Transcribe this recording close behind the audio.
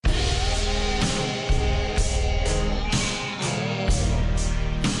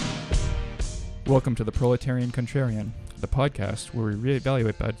Welcome to The Proletarian Contrarian, the podcast where we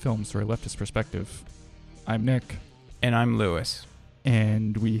reevaluate bad films through a leftist perspective. I'm Nick. And I'm Lewis.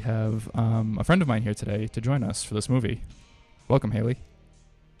 And we have a friend of mine here today to join us for this movie. Welcome, Haley.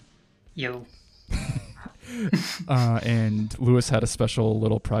 Yo. And Lewis had a special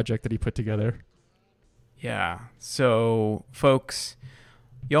little project that he put together. Yeah. So, folks,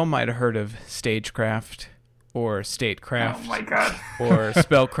 y'all might have heard of stagecraft or statecraft. Oh my god. Or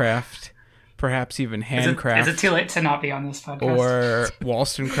spellcraft. Perhaps even handcraft. Is it too late to not be on this podcast? Or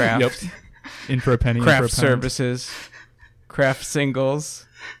Wollstonecraft. Yep. In for a penny. Craft in for a pound. services. Craft singles.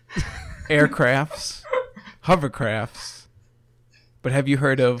 Aircrafts. Hovercrafts. But have you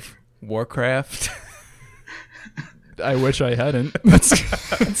heard of Warcraft? I wish I hadn't.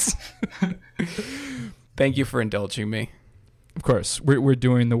 Thank you for indulging me. Of course. We're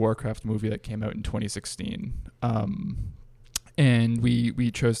doing the Warcraft movie that came out in 2016. And we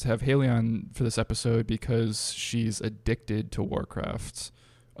chose to have Haley on for this episode because she's addicted to Warcraft.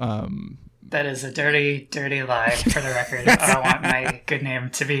 That is a dirty, dirty lie, for the record. I don't want my good name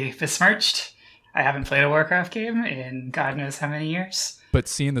to be besmirched. I haven't played a Warcraft game in God knows how many years. But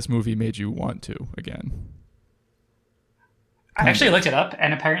seeing this movie made you want to again. I actually looked it up,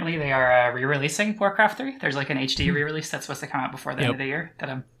 and apparently they are re-releasing Warcraft 3. There's like an HD re-release that's supposed to come out before the end of the year that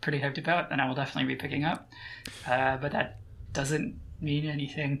I'm pretty hyped about, and I will definitely be picking up. But that doesn't mean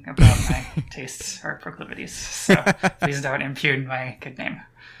anything about my tastes or proclivities, so please don't impugn my good name.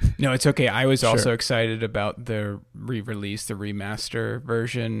 No, it's okay. I was also excited about the re-release, the remaster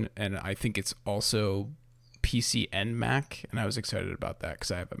version, and I think it's also PC and Mac, and I was excited about that because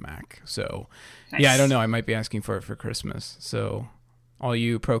I have a Mac. So, nice. Yeah, I don't know. I might be asking for it for Christmas. So, all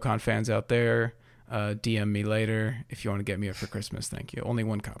you ProCon fans out there, DM me later if you want to get me it for Christmas. Thank you. Only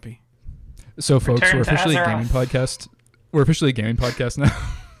one copy. So, folks, we're officially a gaming podcast. We're officially a gaming podcast now.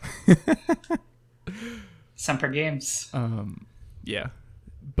 Semper Games. Yeah.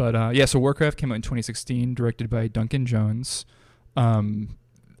 But, so Warcraft came out in 2016, directed by Duncan Jones.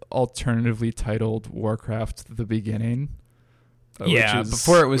 Alternatively titled Warcraft The Beginning.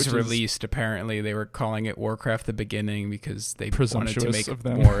 Before it was released, apparently they were calling it Warcraft The Beginning because they wanted to make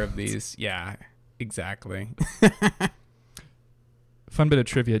more of these. Yeah, exactly. Fun bit of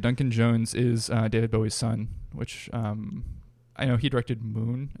trivia. Duncan Jones is David Bowie's son, which I know he directed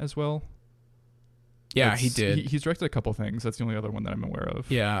Moon as well. Yeah, he did. He's directed a couple things. That's the only other one that I'm aware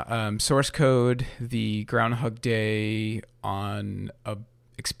of. Yeah, Source Code, the Groundhog Day on a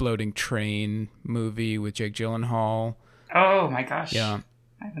exploding train movie with Jake Gyllenhaal. Oh my gosh. Yeah.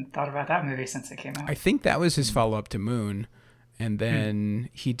 I haven't thought about that movie since it came out. I think that was his follow-up to Moon. And then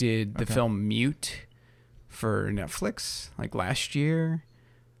he did the film Mute for Netflix, like last year.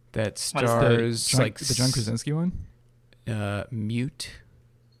 That stars the John Krasinski one? Mute.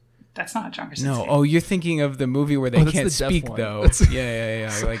 That's not John Krasinski. No. Oh, you're thinking of the movie where they can't speak, though.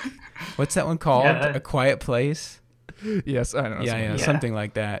 Yeah. Like, what's that one called? A Quiet Place? Yes, I don't know. Yeah, something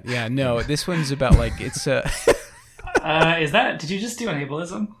like that. Yeah, no, this one's about like it's is that? Did you just do an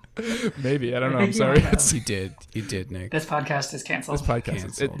ableism? Maybe, I don't know. I'm sorry. You did, Nick. This podcast is canceled. This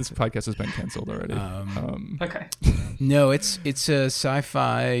podcast has been canceled already. Okay. No, it's a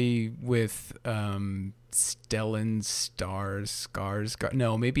sci-fi with Stellan Skarsgård.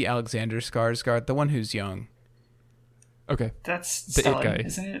 No, maybe Alexander Skarsgård, the one who's young. Okay, that's the Stellan, It guy,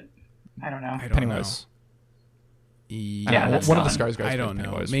 isn't it? I don't know. Pennywise. Yeah, that's one of the Skarsgårds. I don't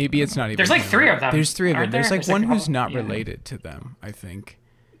know. Maybe it's not even. There's like three of them. There's three of them. There's like one who's not yeah. related to them, I think.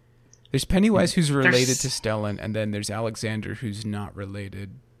 There's Pennywise who's related to Stellan, and then there's Alexander who's not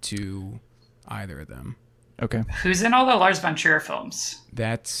related to either of them. Okay. Who's in all the Lars von Trier films?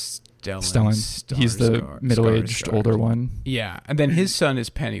 That's Stellan. He's the middle-aged, older one. Yeah, and then his son is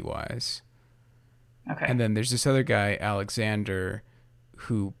Pennywise. Okay. And then there's this other guy, Alexander,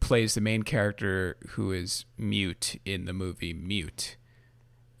 who plays the main character who is Mute in the movie Mute.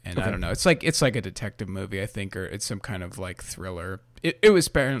 And I don't know. It's like a detective movie, I think, or it's some kind of like thriller. It was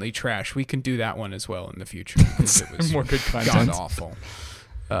apparently trash. We can do that one as well in the future because it was more good content. God awful.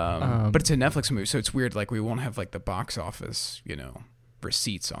 But it's a Netflix movie, so it's weird. Like we won't have like the box office,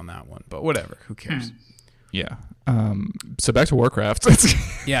 receipts on that one. But whatever, who cares? Yeah. So back to Warcraft.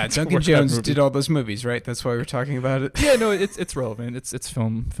 Yeah, Duncan Jones did all those movies, right? That's why we're talking about it. Yeah, no, it's relevant. It's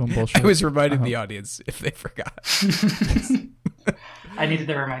film bullshit. I was reminding the audience if they forgot. I needed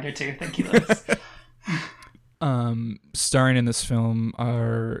the reminder too. Thank you, Liz. Starring in this film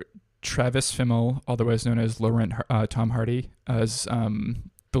are Travis Fimmel, otherwise known as Tom Hardy, as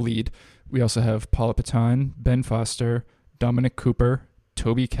the lead. We also have Paula Patton, Ben Foster, Dominic Cooper,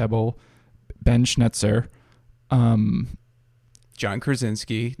 Toby Kebbell, Ben Schnetzer, John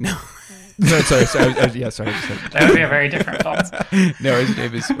Krasinski. No. No, sorry. Sorry. That would be a very different film. No, his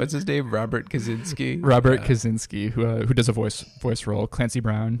name is, what's his name? Robert Kaczynski. Robert Kaczynski, who does a voice role. Clancy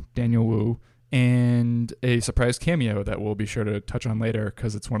Brown, Daniel Wu, and a surprise cameo that we'll be sure to touch on later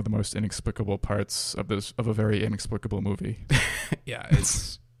because it's one of the most inexplicable parts of a very inexplicable movie. Yeah,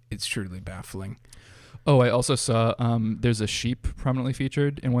 it's truly baffling. Oh, I also saw there's a sheep prominently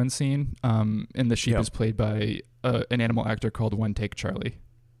featured in one scene, and the sheep is played by an animal actor called One Take Charlie.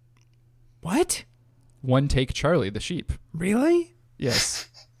 What? One Take Charlie, the sheep. Really? Yes.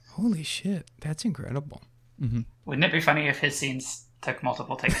 Holy shit, that's incredible. Mm-hmm. Wouldn't it be funny if his scenes took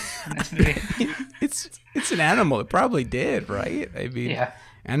multiple takes in this movie? It's an animal. It probably did, right? I mean,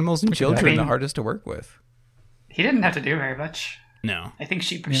 animals and children are the hardest to work with. He didn't have to do very much. No. I think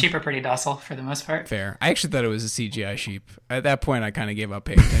sheep are pretty docile for the most part. Fair. I actually thought it was a CGI sheep. At that point, I kind of gave up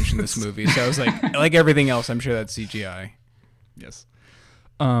paying attention to this movie. So I was like everything else, I'm sure that's CGI. Yes.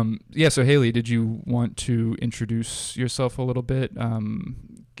 So Haley, did you want to introduce yourself a little bit?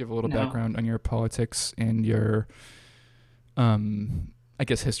 Give a little background on your politics and your, I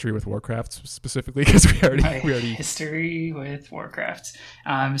guess, history with Warcraft specifically, because we already history with Warcraft.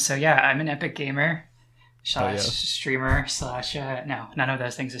 I'm an Epic gamer / streamer / no, none of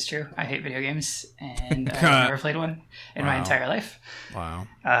those things is true. I hate video games, and I've never played one in my entire life. Wow.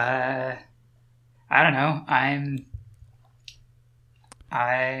 I don't know. I'm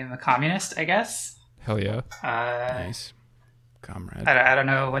a communist, I guess. Hell yeah. Nice. Comrade. I don't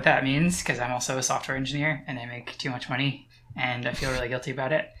know what that means because I'm also a software engineer and I make too much money and I feel really guilty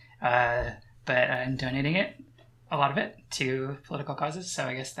about it. But I'm donating a lot of it, to political causes, so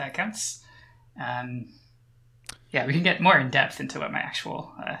I guess that counts. We can get more in depth into what my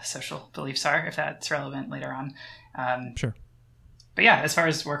actual social beliefs are if that's relevant later on. Sure. But yeah, as far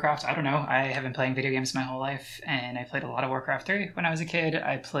as Warcraft, I don't know. I have been playing video games my whole life, and I played a lot of Warcraft 3 when I was a kid.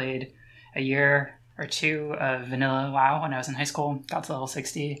 I played a year or two of Vanilla WoW when I was in high school, got to level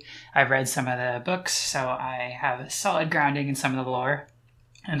 60. I've read some of the books, so I have a solid grounding in some of the lore,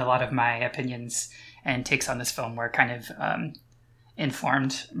 and a lot of my opinions and takes on this film were kind of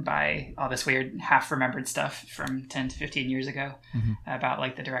informed by all this weird half-remembered stuff from 10 to 15 years ago about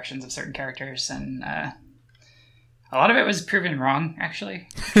like the directions of certain characters, and a lot of it was proven wrong, actually.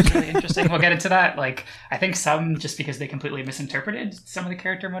 It's really interesting. We'll get into that. Like, I think some just because they completely misinterpreted some of the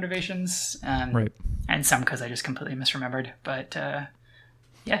character motivations, right, and some because I just completely misremembered. But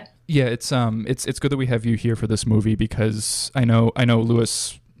yeah, it's good that we have you here for this movie because I know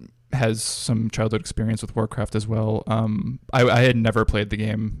Lewis has some childhood experience with Warcraft as well. I had never played the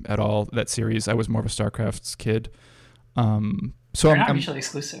game at all, that series. I was more of a StarCraft kid. So they're not mutually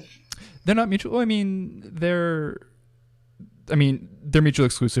exclusive. They're not mutual. I mean, they're mutually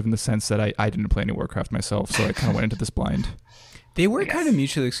exclusive in the sense that I didn't play any Warcraft myself, so I kind of went into this blind. They were kind of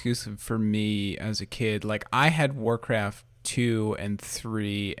mutually exclusive for me as a kid. Like, I had Warcraft 2 and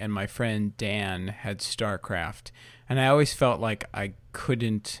 3, and my friend Dan had StarCraft, and I always felt like I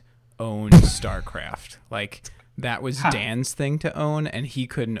couldn't own StarCraft. Like, that was Dan's thing to own, and he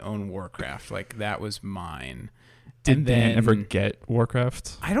couldn't own Warcraft. Like, that was mine. Did Dan ever get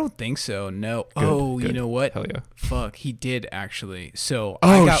Warcraft? I don't think so. No. Good. You know what? Hell yeah. Fuck, he did actually. So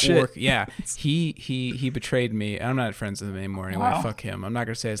I got shit. He betrayed me. I'm not friends with him anymore anyway. Wow. Fuck him. I'm not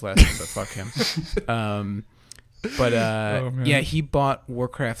gonna say his last name, but fuck him. He bought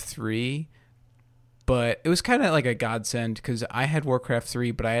Warcraft 3, but it was kind of like a godsend because I had Warcraft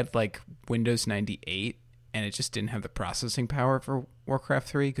 3, but I had like Windows 98. And it just didn't have the processing power for Warcraft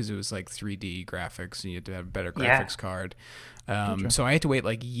 3 because it was like 3D graphics and you had to have a better graphics card. So I had to wait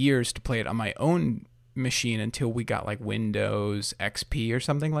like years to play it on my own machine until we got like Windows XP or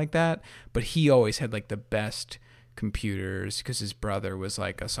something like that. But he always had like the best computers because his brother was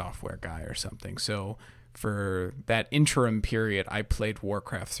like a software guy or something. So for that interim period, I played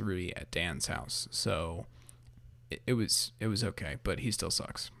Warcraft 3 at Dan's house. So it was okay, but he still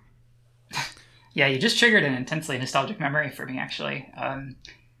sucks. Yeah, you just triggered an intensely nostalgic memory for me, actually.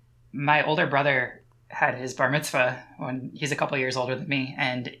 My older brother had his bar mitzvah when he's a couple years older than me,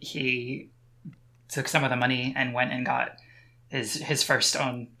 and he took some of the money and went and got his first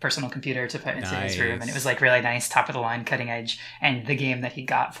own personal computer to put into his room, and it was like really nice, top of the line, cutting edge, and the game that he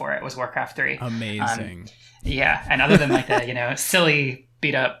got for it was Warcraft 3. Amazing. Yeah, and other than like the silly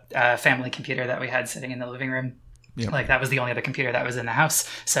beat up family computer that we had sitting in the living room, Yep. Like that was the only other computer that was in the house.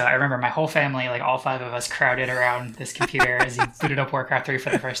 So I remember my whole family, like all 5 of us, crowded around this computer as he booted up Warcraft 3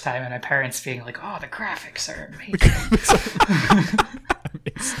 for the first time, and my parents being like, "Oh, the graphics are amazing."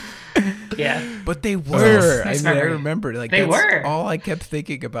 Yeah, but they were. I remember, like they were. All I kept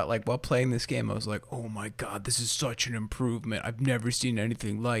thinking about, like while playing this game, I was like, "Oh my god, this is such an improvement! I've never seen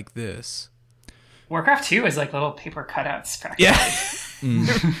anything like this." Warcraft 2 is like little paper cutouts practically.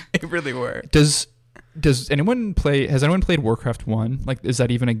 Yeah. It really were. Does anyone play? Has anyone played Warcraft 1? Like, is that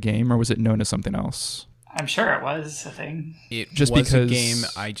even a game, or was it known as something else? I'm sure it was a thing. It just was a game.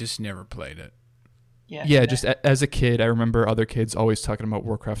 I just never played it. Yeah, just as a kid, I remember other kids always talking about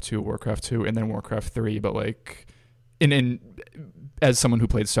Warcraft 2, and then Warcraft 3. But like, in as someone who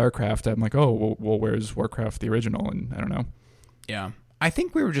played StarCraft, I'm like, oh, well, where's Warcraft the original? And I don't know. Yeah, I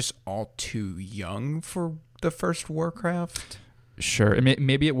think we were just all too young for the first Warcraft. Sure,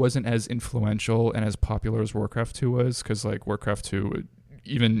 maybe it wasn't as influential and as popular as Warcraft 2 was, because like Warcraft 2,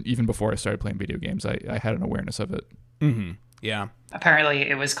 even before I started playing video games, I had an awareness of it. Mm-hmm. Yeah. Apparently,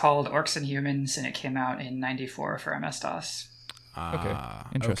 it was called Orcs and Humans, and it came out in '94 for MS-DOS. Okay,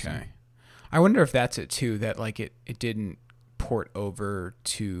 interesting. Okay. I wonder if that's it too. That like it didn't port over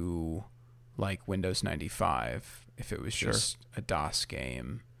to like Windows 95. If it was just a DOS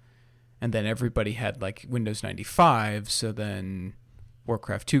game, and then everybody had like Windows 95, so then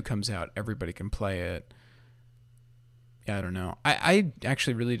Warcraft 2 comes out, everybody can play it. Yeah, I don't know. I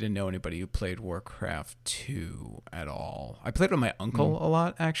actually really didn't know anybody who played Warcraft 2 at all. I played with my uncle a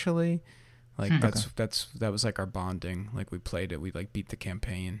lot, actually. Like that was like our bonding. Like we played it, we like beat the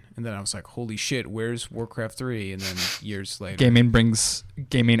campaign, and then I was like, "Holy shit, where's Warcraft 3?" And then years later,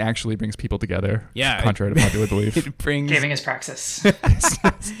 gaming actually brings people together. Yeah, contrary to popular belief. It brings gaming is praxis.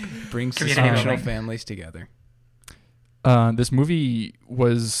 brings dysfunctional families together. This movie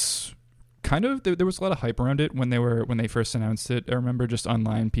was kind of there was a lot of hype around it when they first announced it. I remember just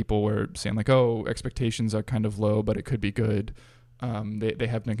online people were saying like, "Oh, expectations are kind of low, but it could be good." They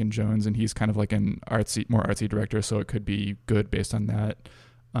have Nick and Jones, and he's kind of like an more artsy director, so it could be good based on that.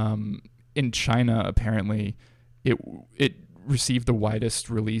 In China, apparently, it received the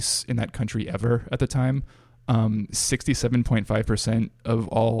widest release in that country ever at the time. 67.5% of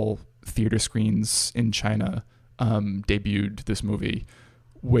all theater screens in China debuted this movie,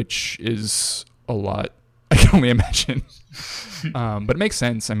 which is a lot. I can only imagine. But it makes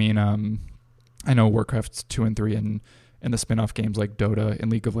sense. I mean, I know Warcraft 2 and 3 and the spin-off games like Dota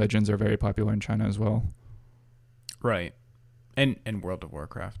and League of Legends are very popular in China as well. Right. And World of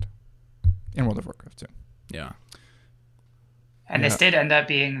Warcraft. And World of Warcraft too. Yeah. And this did end up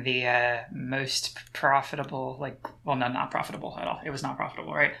being the most profitable, not profitable at all. It was not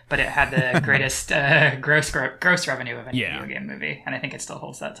profitable, right? But it had the greatest gross revenue of any video game movie. And I think it still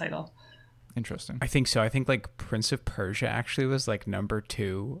holds that title. Interesting. I think so. I think like Prince of Persia actually was like number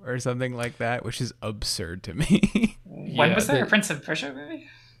 2 or something like that, which is absurd to me. When was there a Prince of Persia movie?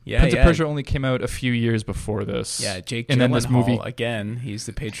 Yeah, Prince of Persia only came out a few years before this. Yeah, Jake and Gyllenhaal, then this movie again. He's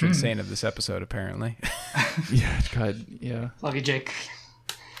the patron saint of this episode, apparently. Yeah, God, yeah. Love you, Jake.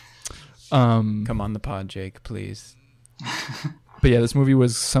 Come on the pod, Jake, please. But yeah, this movie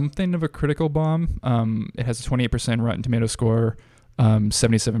was something of a critical bomb. It has a 28% Rotten Tomato score,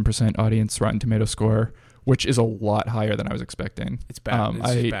 77% audience Rotten Tomato score, which is a lot higher than I was expecting. It's bad.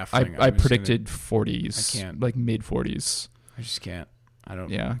 It's baffling. I predicted 40s, I can't. Like mid 40s. I just can't. I don't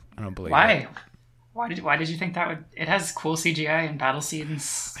believe Why? it. Why did you think that would? It has cool CGI and battle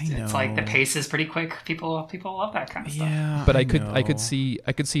scenes. I know. It's like the pace is pretty quick. People love that kind of stuff. Yeah, but I could see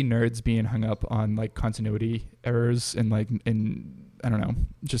nerds being hung up on like continuity errors and like in I don't know,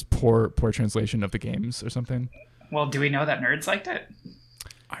 just poor translation of the games or something. Well, do we know that nerds liked it?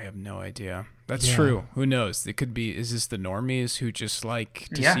 I have no idea. That's true. Who knows? It could be. Is this the normies who just like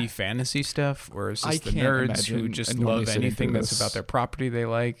to see fantasy stuff, or is this the nerds who just love anything that's about their property they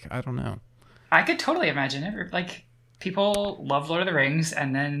like? I don't know. I could totally imagine it. Like people love Lord of the Rings,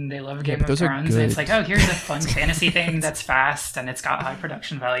 and then they love Game of Thrones, and it's like, oh, here's a fun fantasy thing that's fast and it's got high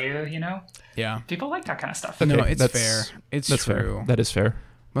production value. You know? Yeah. People like that kind of stuff. Okay, no, it's fair. That's true. Fair. That is fair.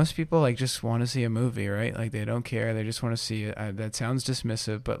 Most people like just want to see a movie, right? Like they don't care. They just want to see it. That sounds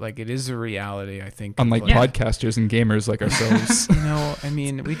dismissive, but like it is a reality, I think. Unlike podcasters and gamers like ourselves. I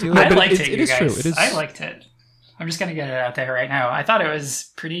mean, we do. I liked it, you guys. True. It is. I liked it. I'm just going to get it out there right now. I thought it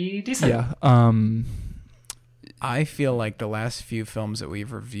was pretty decent. Yeah. I feel like the last few films that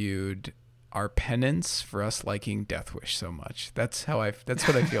we've reviewed are penance for us liking Death Wish so much. That's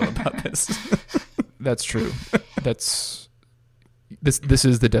what I feel about this. That's true. This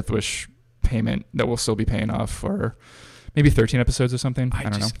is the Death Wish payment that we'll still be paying off for maybe 13 episodes or something. I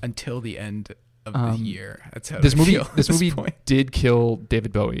don't know. Until the end of the year. That's how this movie did kill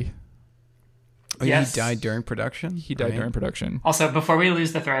David Bowie. Oh, yes. He died during production? He died during production. Also, before we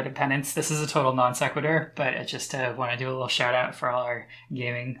lose the thread of penance, this is a total non sequitur, but I just want to do a little shout out for all our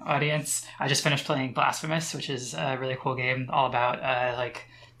gaming audience. I just finished playing Blasphemous, which is a really cool game all about like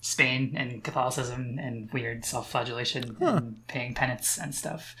Spain and Catholicism and weird self-flagellation and paying penance and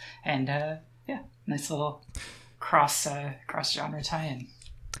stuff. And yeah, nice little cross genre tie-in.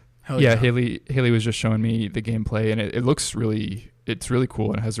 Yeah, Haley was just showing me the gameplay, and it looks it's really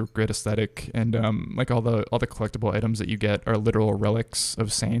cool, and it has a great aesthetic, and like all the collectible items that you get are literal relics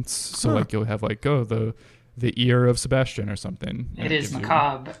of saints. So like you'll have like the ear of Sebastian or something. It is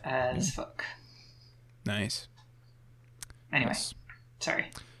macabre as fuck. Nice. Anyway, sorry.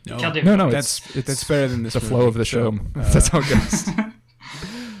 No, it's better than this. The flow of the show. That's how it goes.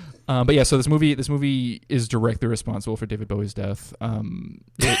 But yeah, so this movie is directly responsible for David Bowie's death.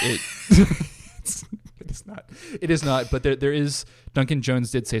 It is not. But there is. Duncan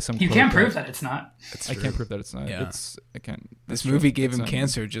Jones did say something. You can't prove that it's not. I can't prove that it's not. Yeah. I can't. This movie gave him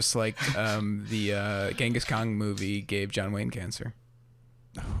cancer, just like the Genghis Khan movie gave John Wayne cancer.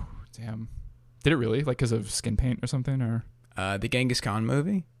 Oh damn! Did it really? Like because of skin paint or something, or the Genghis Khan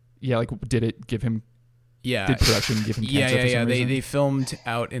movie? Yeah, like did it give him? Yeah. Did production give him cancer? Yeah. They filmed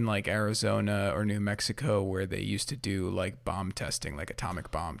out in like Arizona or New Mexico where they used to do like bomb testing, like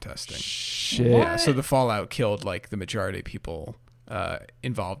atomic bomb testing. Shit. Yeah, so the fallout killed like the majority of people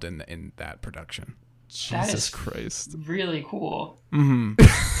involved in that production. Jesus Christ. Really cool. Mm-hmm.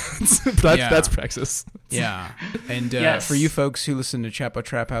 That's Praxis. Yeah. And for you folks who listen to Chapo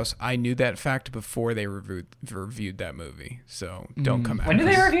Trap House, I knew that fact before they reviewed that movie. So don't come at When did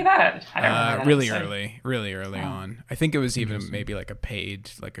they review that? I don't remember that really early on. I think it was even maybe like a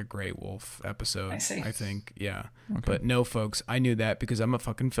paid, like a Grey Wolf episode. I see. I think. Yeah. Okay. But no, folks, I knew that because I'm a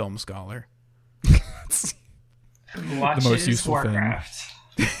fucking film scholar. Who watches the most useful Warcraft.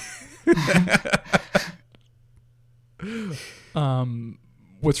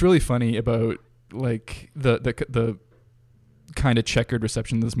 What's really funny about like the kind of checkered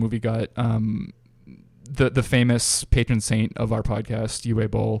reception this movie got, the famous patron saint of our podcast, Uwe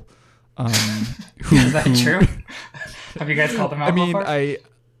Boll, is that true? Have you guys called him out before?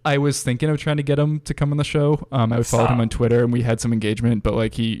 I was thinking of trying to get him to come on the show. I followed him on Twitter, and we had some engagement, but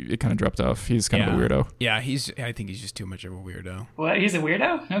like it kind of dropped off. He's kind of a weirdo. Yeah, I think he's just too much of a weirdo. What? He's a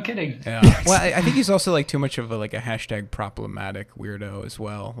weirdo? No kidding. Yeah. Well, I think he's also like too much of a hashtag problematic weirdo as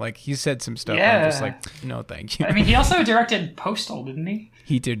well. Like he said some stuff. Yeah. I'm just like, no, thank you. I mean, he also directed Postal, didn't he?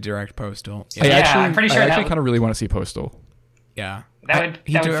 He did direct Postal. Yeah. I'm pretty sure. I actually kind of really want to see Postal. Yeah.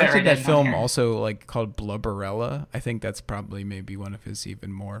 He directed that film also like called Blubberella. I think that's probably maybe one of his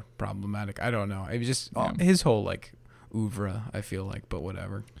even more problematic. I don't know. It was just his whole like oeuvre, I feel like, but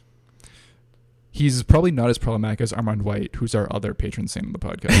whatever. He's probably not as problematic as Armand White, who's our other patron saint on the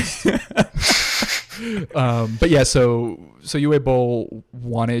podcast. But yeah, so Uwe Boll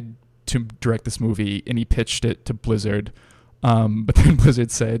wanted to direct this movie, and he pitched it to Blizzard. But then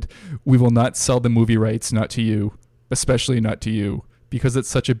Blizzard said, "We will not sell the movie rights, not to you, especially not to you. Because it's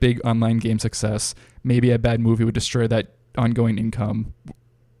such a big online game success, maybe a bad movie would destroy that ongoing income,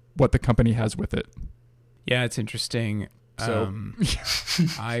 what the company has with it." Yeah, it's interesting. So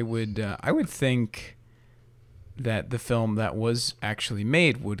I would think that the film that was actually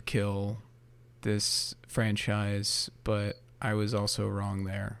made would kill this franchise, but I was also wrong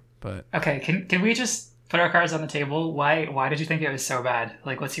there. But okay, can we just put our cards on the table? Why did you think it was so bad?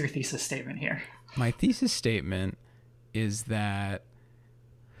 Like, what's your thesis statement here? My thesis statement is that,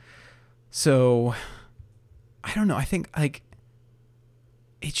 so I don't know, I think like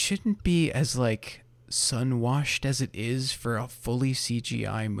it shouldn't be as like sun-washed as it is for a fully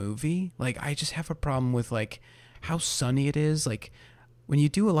CGI movie. Like I just have a problem with like how sunny it is. Like when you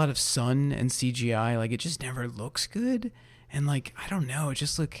do a lot of sun and CGI, like it just never looks good. And like I don't know,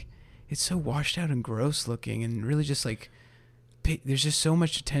 it's so washed out and gross looking, and really just like there's just so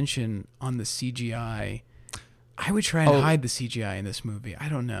much attention on the CGI. I would try and hide the CGI in this movie. I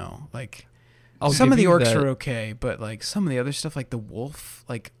don't know. Like some of the orcs are okay, but like some of the other stuff, like the wolf,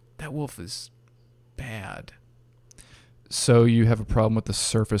 like that wolf is bad. So you have a problem with the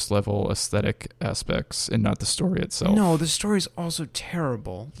surface level aesthetic aspects and not the story itself? No, the story is also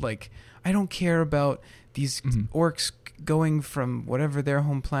terrible. Like I don't care about these orcs going from whatever their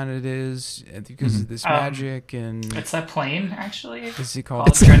home planet is because of this magic, and it's a plane actually. Is it called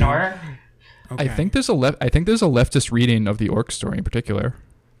Draenor? Okay. I think there's a leftist reading of the orc story in particular.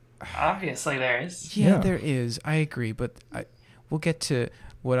 Obviously, there is. Yeah, there is. I agree, but we'll get to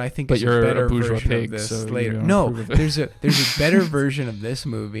what I think is a you're better a bourgeois version pig, of this so later. No, there's a better version of this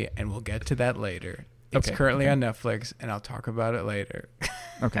movie, and we'll get to that later. It's currently on Netflix, and I'll talk about it later.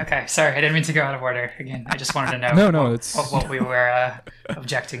 Okay. Sorry, I didn't mean to go out of order again. I just wanted to know what we were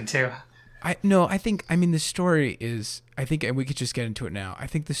objecting to. I mean, the story is, and we could just get into it now. I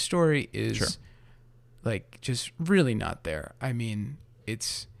think the story is like just really not there. I mean,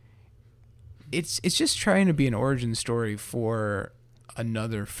 it's just trying to be an origin story for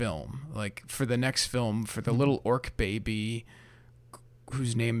another film. Like for the next film, for the little orc baby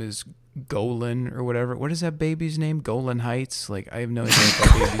whose name is Golan or whatever. What is that baby's name? Golan Heights? Like, I have no idea what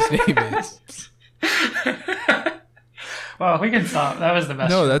that baby's name is. Well, we can stop. That was the best.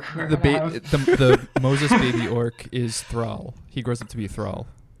 No, that the Moses baby orc is Thrall. He grows up to be Thrall.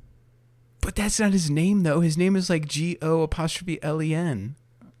 But that's not his name, though. His name is like G-O''Len.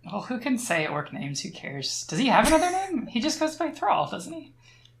 Well, who can say orc names? Who cares? Does he have another name? He just goes by Thrall, doesn't he?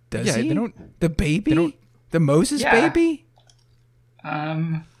 Does he? They don't. The baby? They don't, the Moses baby?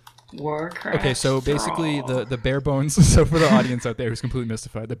 Warcraft. Okay, so basically the bare bones. So for the audience out there who's completely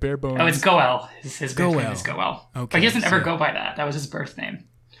mystified, the bare bones. Oh, it's Goel. His birth name is Goel. Okay, but he doesn't ever go by that. That was his birth name.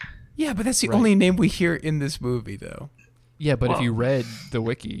 Yeah, but that's the only name we hear in this movie, though. Yeah, but if you read the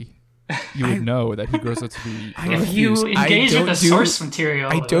wiki, you would know that he grows up to be. If you engage with the source material,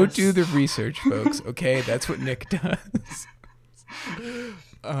 I don't do the research, folks. Okay, that's what Nick does.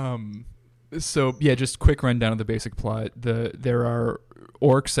 So yeah, just quick rundown of the basic plot. There are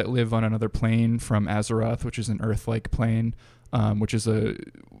orcs that live on another plane from Azeroth, which is an Earth-like plane, which is the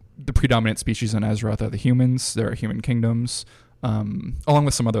predominant species on Azeroth are the humans. There are human kingdoms, along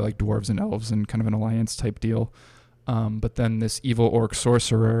with some other like dwarves and elves and kind of an alliance type deal. But then this evil orc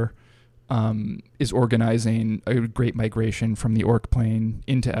sorcerer is organizing a great migration from the orc plane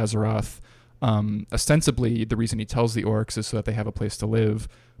into Azeroth. Ostensibly, the reason he tells the orcs is so that they have a place to live,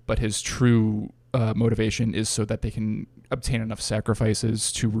 but his true motivation is so that they can obtain enough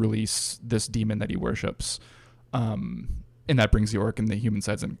sacrifices to release this demon that he worships. And that brings the orc and the human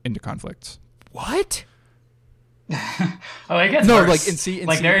sides into conflict. What? Oh, it gets worse.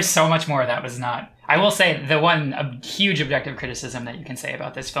 There is so much more that was not. I will say the one huge objective criticism that you can say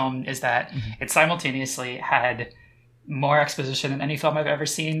about this film is that it simultaneously had more exposition than any film I've ever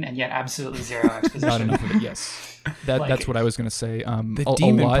seen, and yet absolutely zero exposition. Not enough of it. Yes, that's what I was going to say. The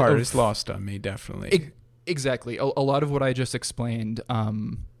demon part is lost on me, definitely. Exactly. A lot of what I just explained,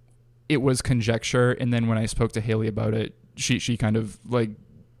 it was conjecture, and then when I spoke to Haley about it, she kind of like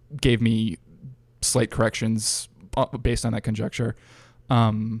gave me slight corrections based on that conjecture.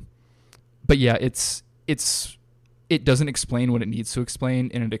 But yeah, it doesn't explain what it needs to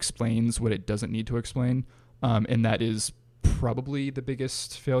explain, and it explains what it doesn't need to explain. And that is probably the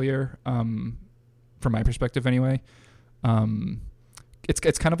biggest failure, from my perspective anyway.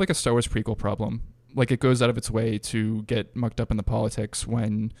 It's kind of like a Star Wars prequel problem. Like, it goes out of its way to get mucked up in the politics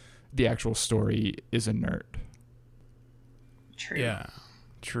when the actual story is inert. True. Yeah,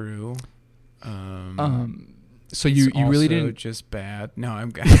 true. So you really didn't just bad. No, I'm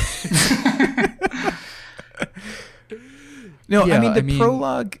good. No, yeah, I mean the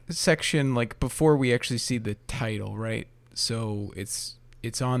prologue section, like before we actually see the title, right? So it's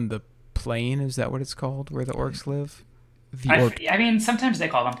on the plane. Is that what it's called, where the orcs live? I mean, sometimes they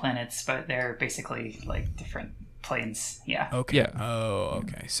call them planets, but they're basically like different planes. Yeah. Okay. Yeah. Oh,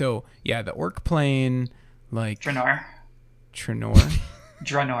 okay. So yeah, the orc plane, like Draenor.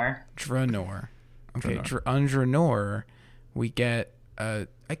 Okay, on Draenor, we get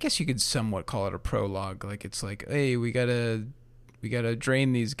I guess you could somewhat call it a prologue. Like, it's like, hey, we gotta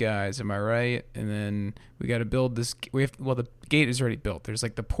drain these guys, am I right? And then we gotta build this. The gate is already built. There's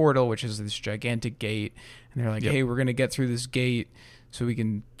like the portal, which is this gigantic gate, and they're like, hey, we're gonna get through this gate so we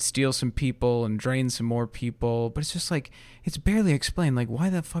can steal some people and drain some more people. But it's just like, it's barely explained. Like, why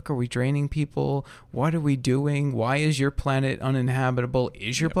the fuck are we draining people? What are we doing? Why is your planet uninhabitable?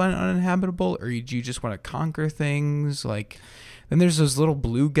 Is your planet uninhabitable? Or do you just want to conquer things? Like, then there's those little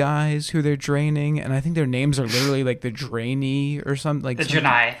blue guys who they're draining, and I think their names are literally like the Draenei or something. Like the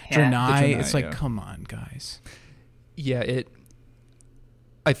Draenei. Draenei. It's like, come on, guys. Yeah,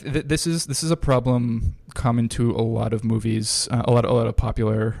 this is a problem common to a lot of movies, a lot of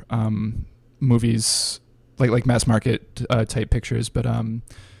popular movies, like mass market type pictures, but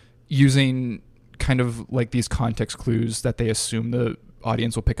using kind of like these context clues that they assume the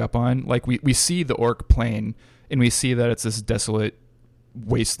audience will pick up on. Like, we see the orc plane, and we see that it's this desolate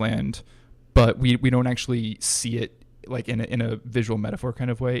wasteland, but we don't actually see it like in a visual metaphor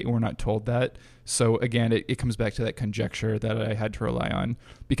kind of way, and we're not told that. So again, it comes back to that conjecture that I had to rely on,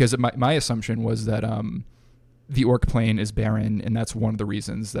 because my assumption was that the orc plane is barren, and that's one of the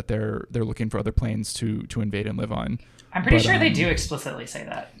reasons that they're looking for other planes to invade and live on. I'm pretty sure they do explicitly say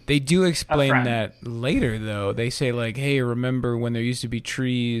that. They do explain that later, though. They say, like, hey, remember when there used to be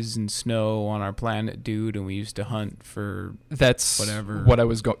trees and snow on our planet, dude, and we used to hunt for whatever.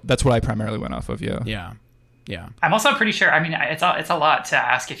 That's what I primarily went off of, Yeah. I'm also pretty sure, I mean, it's a lot to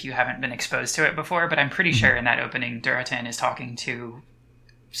ask if you haven't been exposed to it before, but I'm pretty sure in that opening, Duratan is talking to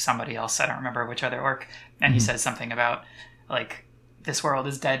somebody else. I don't remember which other orc. And he says something about, like, this world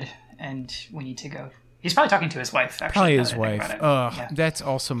is dead and we need to go. He's probably talking to his wife, actually. Probably his wife. That's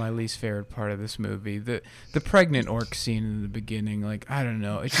also my least favorite part of this movie. The pregnant orc scene in the beginning, like, I don't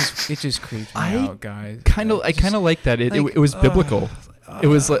know. It just creeps me out, guys. I kind of like that. It was biblical. It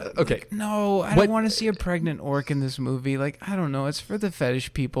was like, okay. No, I don't want to see a pregnant orc in this movie. Like, I don't know. It's for the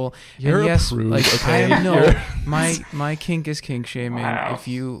fetish people. You're and yes, approved, like, okay? I know. My kink is kink shaming. Wow. If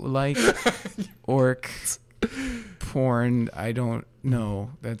you like orc porn, I don't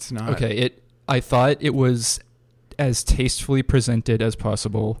know. That's not okay. I thought it was as tastefully presented as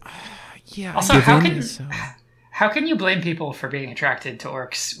possible. Yeah. Also, how can you blame people for being attracted to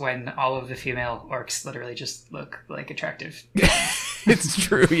orcs when all of the female orcs literally just look like attractive? It's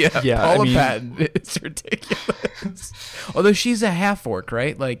true, yeah. Yeah, Paula Patton, it's ridiculous. Although she's a half orc,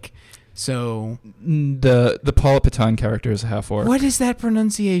 right? Like, so The Paula Patton character is a half orc. what is that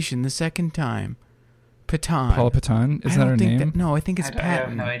pronunciation the second time? Patton. Paula Patton? Is that her name? No, I think it's I Patton.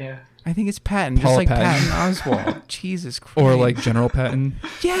 have no idea. I think it's Patton, Paula just like Patton. Patton Oswalt. Jesus Christ. Or like General Patton?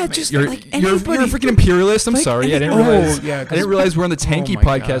 yeah, just You're, like you're, anybody. you're a freaking imperialist. I'm like sorry. I didn't any- realize. Oh, yeah, I didn't realize we're on the tanky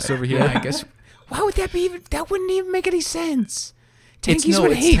my podcast God. over here. Yeah, I guess. Why would that be even? That wouldn't even make any sense. It's Tankies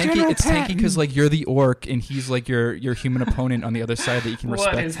would hate tanky. General It's tanky Patton. because like you're the orc and he's like your human opponent on the other side that you can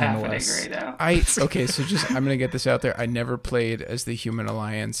respect What is happening nonetheless. right now? Okay, so I'm gonna get this out there. I never played as the Human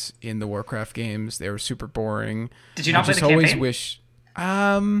Alliance in the Warcraft games. They were super boring. Did you not play just the campaign? always wish.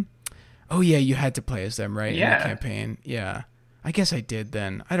 Oh yeah, you had to play as them, right? Yeah. In the campaign. Yeah. I guess I did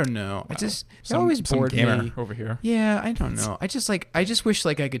then. I don't know. I just they Some- always some bored gamer me. over here. Yeah, I don't know. I just wish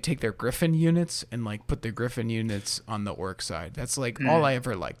like I could take their Griffin units and like put the Griffin units on the orc side. That's like all I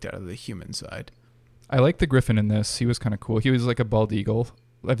ever liked out of the human side. I like the Griffin in this. He was kind of cool. He was like a bald eagle.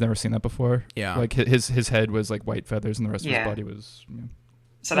 I've never seen that before. Yeah. Like his head was like white feathers and the rest of his body was. Yeah.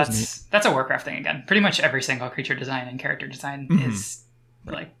 So That was that's a Warcraft thing again. Pretty much every single creature design and character design is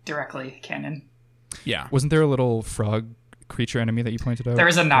like directly canon. Yeah. Wasn't there a little frog creature enemy that you pointed out? There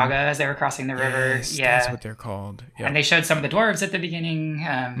was a Naga as they were crossing the river. Yes, Yeah. that's what they're called. Yeah. And they showed some of the dwarves at the beginning.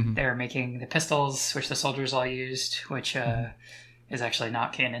 They were making the pistols, which the soldiers all used, which is actually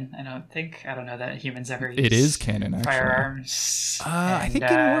not canon, I don't think. I don't know that humans ever use It is canon, actually. firearms. I think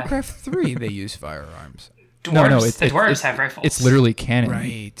in Warcraft 3 they use firearms. Dwarves, No, the dwarves have rifles. It's literally canon.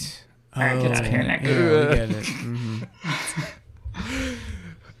 Right. All right, get out of here, Nick. Yeah, we get it.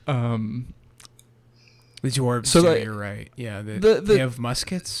 The dwarves, So, so like, you're right. Yeah, the- they have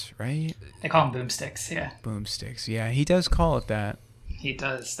muskets, right? They call them boomsticks, yeah. Boomsticks. Yeah, he does call it that. He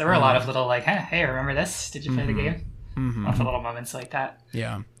does. There were a lot of little like, hey, remember this? Did you play the game? Lots of little moments like that.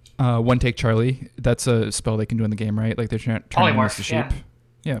 Yeah. One Take Charlie. That's a spell they can do in the game, right? Like they're turning Polymorph, the sheep. yeah.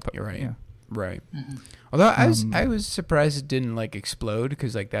 Yeah, but You're right. Yeah. Right. Although I was surprised it didn't like explode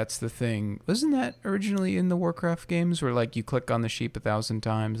because like that's the thing. Wasn't that originally in the Warcraft games where like you click on the sheep 1,000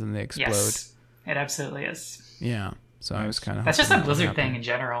 times and they explode? Yes, it absolutely is. Yeah. So I was kind of. That's just a Blizzard thing in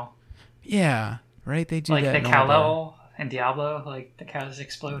general. Yeah. Right. They do Like that. the in cow all the- level in Diablo, like the cows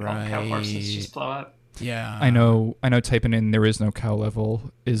explode, all the cow horses just blow up. Yeah. I know typing in there is no cow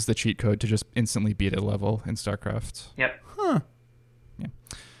level is the cheat code to just instantly beat a level in StarCraft. Yep. Huh.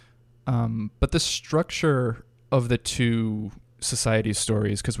 But the structure of the two society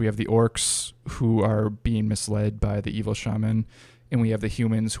stories, because we have the orcs who are being misled by the evil shaman, and we have the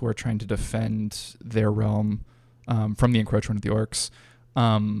humans who are trying to defend their realm from the encroachment of the orcs.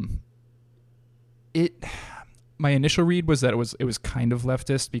 My initial read was that it was kind of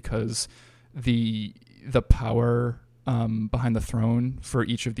leftist because the power behind the throne for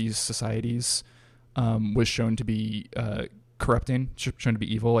each of these societies was shown to be corrupting, shown to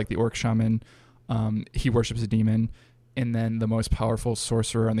be evil. Like the orc shaman, he worships a demon, and then the most powerful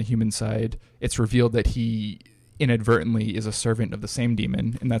sorcerer on the human side, it's revealed that he inadvertently is a servant of the same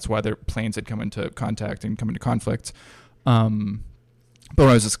demon, and that's why their planes had come into contact and come into conflict. But when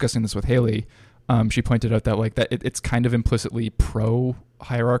I was discussing this with Haley, she pointed out that like that it's kind of implicitly pro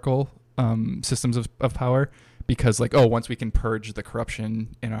hierarchical systems of power, because like, oh, once we can purge the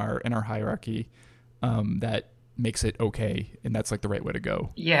corruption in our hierarchy, that makes it okay, and that's like the right way to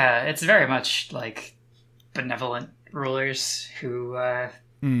go. Yeah, it's very much like benevolent rulers who,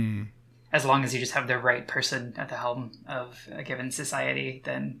 as long as you just have the right person at the helm of a given society,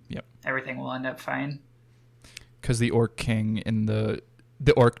 then everything will end up fine. Because the orc king and the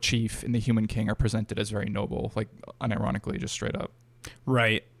orc chief and the human king are presented as very noble, like unironically, just straight up.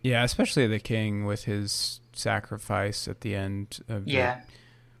 Right. Yeah, especially the king with his sacrifice at the end of the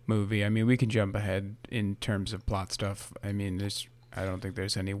movie. I mean, we can jump ahead in terms of plot stuff. I mean, there's I don't think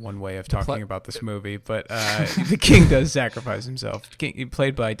there's any one way of talking about this movie, but the king does sacrifice himself.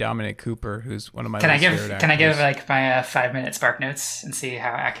 Played by Dominic Cooper, who's one of my favorite actors. Can I give like my 5-minute Spark Notes and see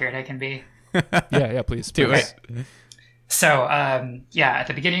how accurate I can be? Yeah, please. Do it. So, at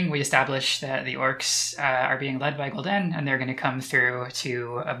the beginning, we establish that the orcs are being led by Gul'dan, and they're going to come through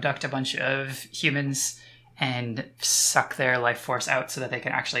to abduct a bunch of humans and suck their life force out so that they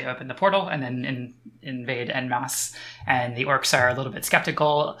can actually open the portal and then invade en masse. And the orcs are a little bit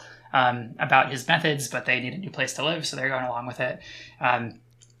skeptical about his methods, but they need a new place to live, so they're going along with it.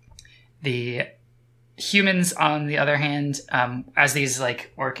 The humans, on the other hand, as these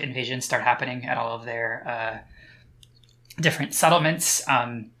like orc invasions start happening at all of their different settlements,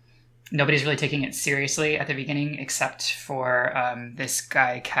 nobody's really taking it seriously at the beginning, except for this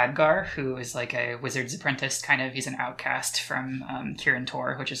guy Khadgar, who is like a wizard's apprentice, kind of. He's an outcast from Kirin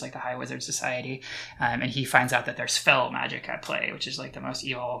Tor, which is like the High Wizard Society, and he finds out that there's fell magic at play, which is like the most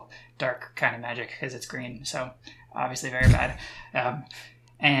evil, dark kind of magic because it's green, so obviously very bad.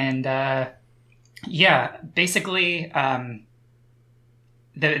 Basically,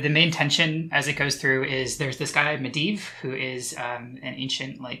 the main tension as it goes through is there's this guy Medivh, who is an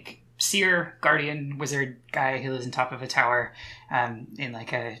ancient like seer, guardian, wizard guy who lives on top of a tower in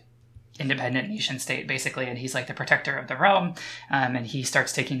like a independent nation state basically, and he's like the protector of the realm, and he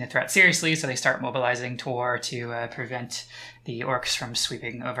starts taking the threat seriously, so they start mobilizing Tor to prevent the orcs from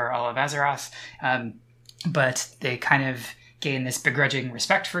sweeping over all of Azeroth, but they kind of gain this begrudging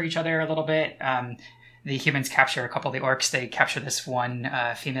respect for each other a little bit. The humans capture a couple of the orcs. They capture this one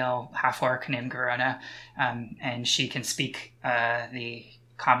female half-orc named Garona, and she can speak the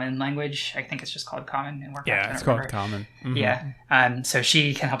common language. I think it's just called common in Warcraft. Yeah, it's called common. Mm-hmm. Yeah. So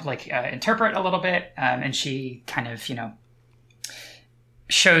she can help like interpret a little bit, and she kind of,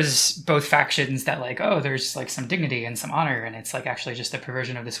 shows both factions that like, oh, there's like some dignity and some honor, and it's like actually just a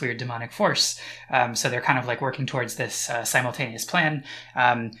perversion of this weird demonic force. So they're kind of like working towards this simultaneous plan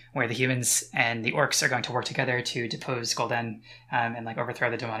where the humans and the orcs are going to work together to depose Gul'dan and like overthrow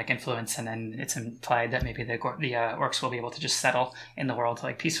the demonic influence. And then it's implied that maybe the orcs will be able to just settle in the world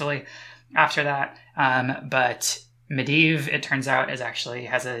like peacefully after that. But Medivh, it turns out,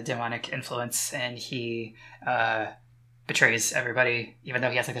 has a demonic influence, and he betrays everybody, even though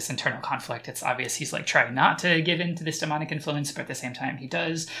he has like this internal conflict. It's obvious he's like trying not to give in to this demonic influence, but at the same time he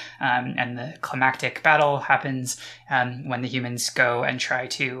does. And the climactic battle happens when the humans go and try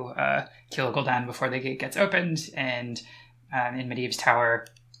to kill Gul'dan before the gate gets opened. And in Medivh's tower,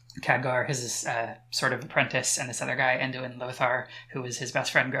 Khadgar, his sort of apprentice, and this other guy, Enduin Lothar, who was his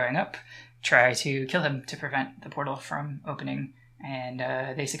best friend growing up, try to kill him to prevent the portal from opening. And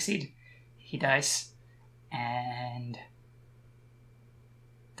they succeed. He dies. And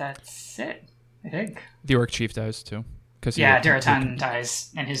that's it, I think. The orc chief dies too. Duratan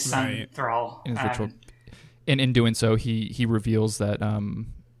dies, and his son Thrall. In doing so, he reveals that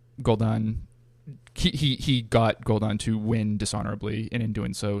Gul'dan, he got Gul'dan to win dishonorably, and in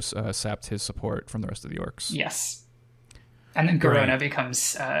doing so, sapped his support from the rest of the orcs. Yes. And then Garona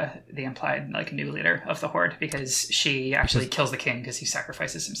becomes the implied like new leader of the Horde, because she actually kills the king because he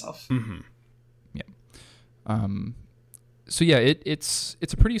sacrifices himself. Mm-hmm. Yeah. So yeah, it's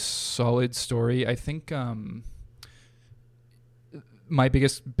a pretty solid story. I think my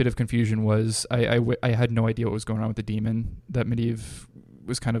biggest bit of confusion was I had no idea what was going on with the demon that Medivh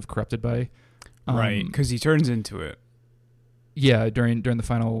was kind of corrupted by. Right, because he turns into it. Yeah, during the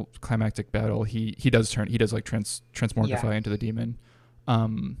final climactic battle, he does like transmortify into the demon.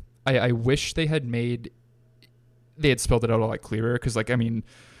 I wish they had spelled it out a lot clearer, because like, I mean,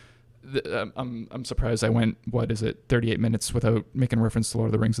 I'm surprised I went 38 minutes without making reference to Lord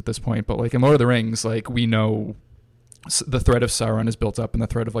of the Rings at this point. But like in Lord of the Rings, like we know the threat of Sauron is built up, and the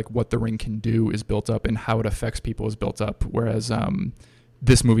threat of like what the ring can do is built up, and how it affects people is built up. Whereas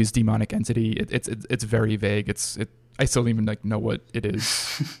this movie's demonic entity, it's very vague. I still don't even like know what it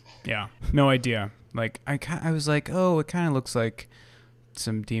is. Yeah, no idea. Like I was like, oh, it kind of looks like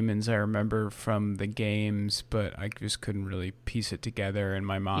some demons I remember from the games, but I just couldn't really piece it together in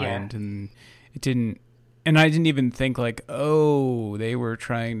my mind. And it didn't, and I didn't even think like, oh, they were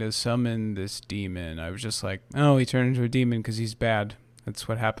trying to summon this demon. I was just like, oh, he turned into a demon because he's bad. That's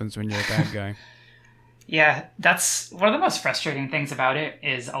what happens when you're a bad guy. Yeah, that's one of the most frustrating things about it,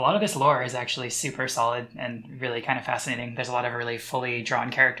 is a lot of this lore is actually super solid and really kind of fascinating. There's a lot of really fully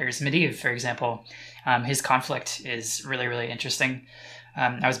drawn characters. Medivh, for example, his conflict is really, really interesting.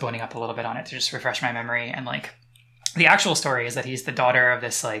 I was boning up a little bit on it to just refresh my memory, and like the actual story is that he's the daughter of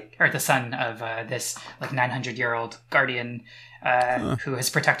this or the son of this 900-year-old guardian who has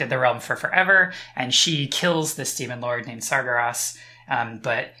protected the realm for forever, and she kills this demon lord named Sargeras.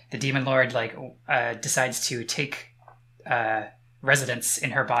 But the demon lord decides to take residence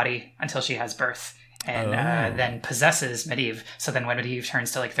in her body until she has birth, and then possesses Medivh. So then when Medivh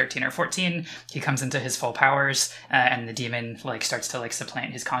turns to 13 or 14, he comes into his full powers, and the demon starts to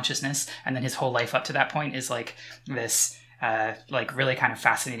supplant his consciousness, and then his whole life up to that point is this really kind of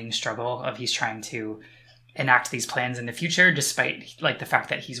fascinating struggle of he's trying to enact these plans in the future despite the fact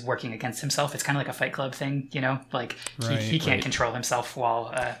that he's working against himself. It's kind of like a Fight Club thing, he can't control himself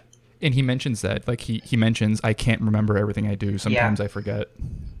while and he mentions that he mentions, I can't remember everything I do, sometimes I forget.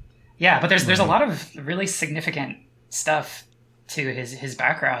 Yeah, but there's a lot of really significant stuff to his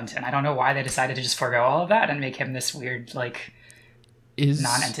background, and I don't know why they decided to just forego all of that and make him this weird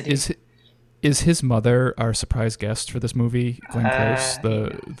non-entity. Is his mother our surprise guest for this movie, Glenn Close,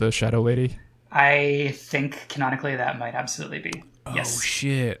 the Shadow Lady? I think canonically that might absolutely be. Yes. Oh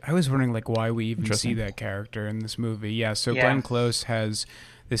shit! I was wondering why we even see that character in this movie. Yeah, so Glenn Close has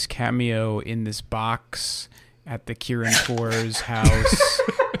this cameo in this box at the Kieran Tor's house.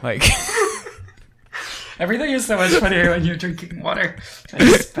 Everything is so much funnier when you're drinking water. I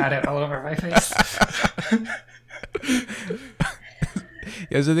just spat it all over my face.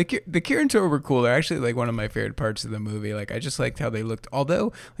 Yeah, so the Kieran Tor were cool. They're actually one of my favorite parts of the movie. I just liked how they looked.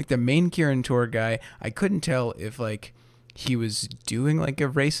 Although the main Kieran Tor guy, I couldn't tell if he was doing a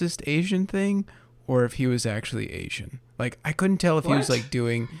racist Asian thing or if he was actually Asian. I couldn't tell if he was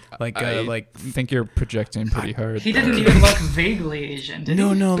doing I think you're projecting pretty hard. He didn't even look vaguely Asian, did he?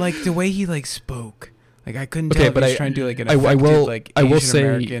 No, the way he spoke. I couldn't tell if he was trying to do an effective Asian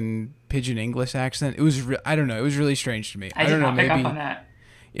American pidgin English accent. It was I don't know. It was really strange to me. I don't know. Maybe pick up on that.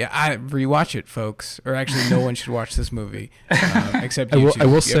 Yeah, I rewatch it, folks. Or actually, no one should watch this movie except you. I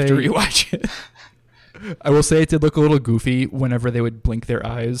will say, you have to rewatch it. I will say it did look a little goofy whenever they would blink their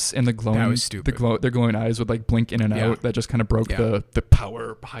eyes, and the glowing, that was stupid. Their glowing eyes would blink in and out. That just kind of broke the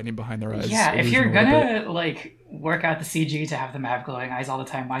power hiding behind their eyes. Yeah, if you're gonna work out the CG to have them have glowing eyes all the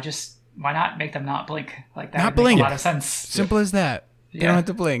time, why not make them not blink? That not would blink. make a lot of sense. Simple as that. You don't have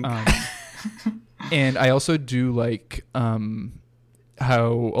to blink. And I also do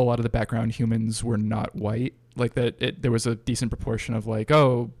how a lot of the background humans were not white, there was a decent proportion of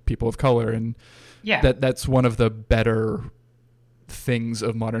people of color, and that's one of the better things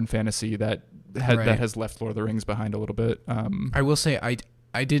of modern fantasy that has left Lord of the Rings behind a little bit. I will say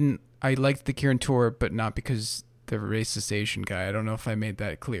I liked the Kieran Tor, but not because the racist Asian guy. I don't know if I made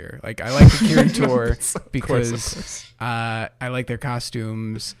that clear. I like the Kieran Tor because I like their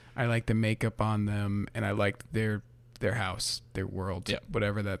costumes, I like the makeup on them, and I liked their house, their world,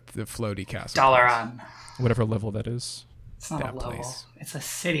 whatever the floaty castle. Dalaran. Whatever level that is. It's not a level. Place. It's a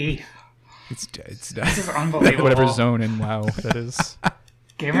city. It's This is unbelievable. Whatever zone in WoW that is.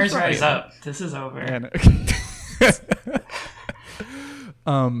 Gamers rise up. This is over.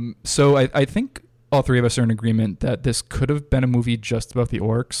 So I think all three of us are in agreement that this could have been a movie just about the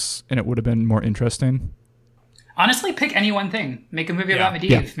orcs, and it would have been more interesting. Honestly, pick any one thing. Make a movie about Medivh.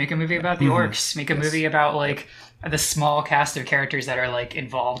 Yeah. Make a movie about the orcs. Make a movie about the small cast of characters that are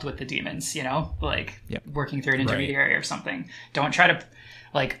involved with the demons. Working through an intermediary or something. Don't try to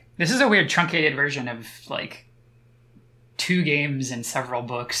this is a weird truncated version of 2 games and several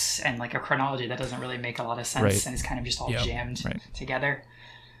books and a chronology that doesn't really make a lot of sense and it's kind of just all jammed together.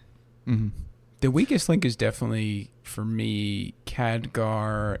 Mm-hmm. The weakest link is definitely for me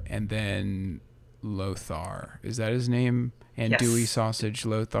Khadgar and then Lothar. Is that his name? Andouille Sausage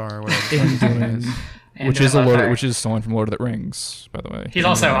Lothar, whatever his name is. Which is someone from Lord of the Rings, by the way. He's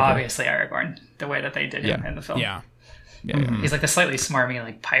also obviously Aragorn, the way that they did him in the film. Yeah. He's the slightly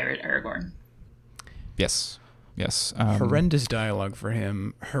smarmy pirate Aragorn. Yes. Horrendous dialogue for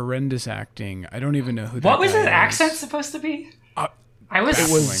him. Horrendous acting. I don't even know who. What was his accent supposed to be? I was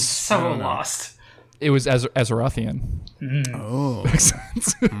so lost. It was Azerothian. Oh. Makes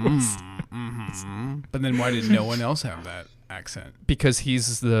sense. But then why did no one else have that accent? Because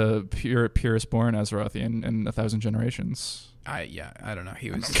he's the purest born Azerothian in 1,000 generations. I don't know. He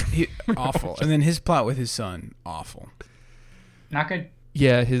was awful. And then his plot with his son, awful. Not good.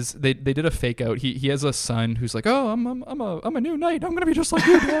 Yeah, they did a fake out. He has a son who's I'm a new knight. I'm gonna be just like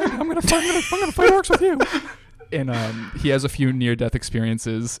you, Dad. I'm gonna fight orcs with you. And he has a few near-death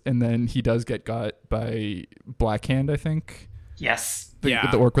experiences, and then he does get got by Blackhand, I think. Yes.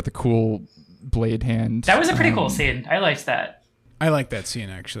 The orc with the cool blade hand. That was a pretty cool scene. I liked that. I like that scene,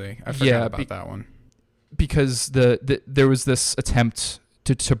 actually. I forgot about that one. Because there was this attempt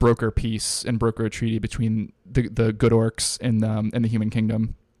to broker peace and broker a treaty between the good orcs and the human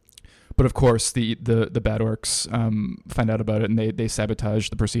kingdom. But of course, the bad orcs find out about it, and they sabotage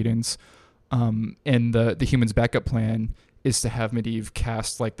the proceedings. And the humans' backup plan is to have Medivh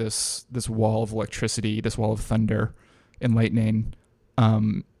cast like this wall of electricity, this wall of thunder and lightning,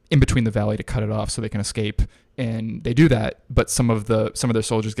 in between the valley to cut it off so they can escape. And they do that, but some of their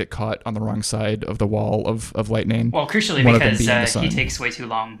soldiers get caught on the wrong side of the wall of lightning. Well, crucially, because he takes way too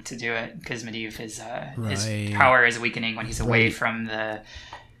long to do it, because Medivh his power is weakening when he's away from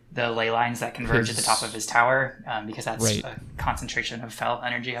the ley lines that converge at the top of his tower, because that's a concentration of fel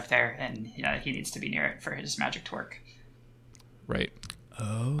energy up there, and he needs to be near it for his magic to work. Right.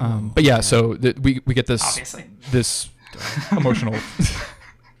 Oh. But yeah, so we get this obviously this emotional.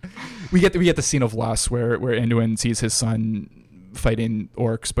 we get the scene of loss where Anduin sees his son fighting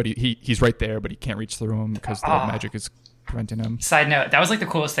orcs, but he's right there, but he can't reach through him because the magic is preventing him. Side note, that was like the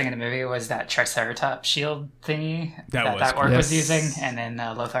coolest thing in the movie was that Triceratops shield thingy that orc was using, and then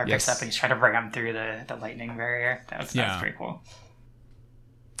Lothar picks up and he's trying to ram through the lightning barrier. That was pretty cool.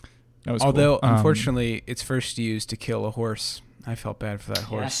 That was Although, unfortunately, it's first used to kill a horse. I felt bad for that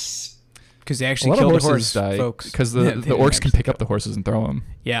horse. Yes. Because they actually killed the horse, folks. Because the orcs can pick up the horses and throw them.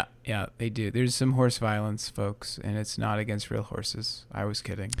 Yeah, they do. There's some horse violence, folks, and it's not against real horses. I was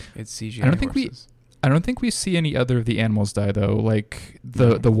kidding. It's CGI horses. I don't think we see any other of the animals die, though, like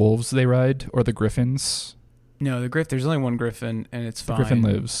the wolves they ride or the griffins. No, there's only one griffin, and it's fine. The griffin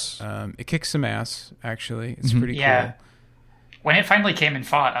lives. It kicks some ass, actually. It's pretty cool. When it finally came and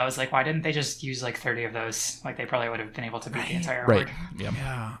fought, I was like, why didn't they just use like 30 of those? Like, they probably would have been able to beat the entire horde.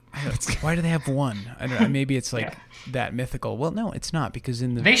 Yeah. Why do they have one? I don't know. Maybe it's like that mythical. Well, no, it's not, because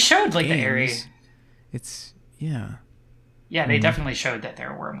in the they showed like games, the area. It's Yeah, they definitely showed that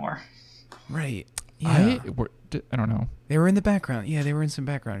there were more. Right. Yeah. I don't know. They were in the background. Yeah, they were in some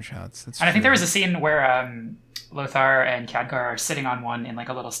background shots. And I think there was a scene where Lothar and Khadgar are sitting on one in like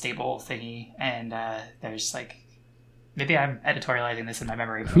a little stable thingy, and there's like, maybe I'm editorializing this in my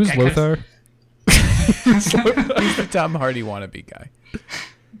memory. Who's Lothar? He's the Tom Hardy wannabe guy.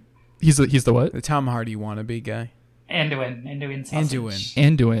 He's the what? The Tom Hardy wannabe guy. Anduin.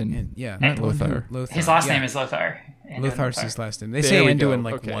 Not Lothar. His last name is Lothar. Lothar's his last name. They say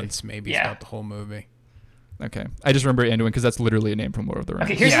Anduin once, maybe, throughout the whole movie. Okay. I just remember Anduin because that's literally a name from Lord of the Rings.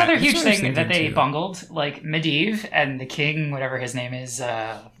 Okay, here's another huge thing that they bungled. Like, Medivh and the king, whatever his name is,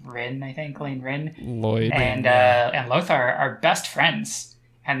 Rin, I think, Lane Rin. Lloyd. And Lothar are best friends.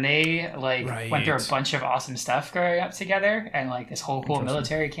 And they, went through a bunch of awesome stuff growing up together. And, this whole cool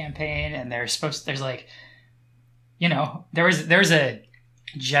military campaign. And there's, there was a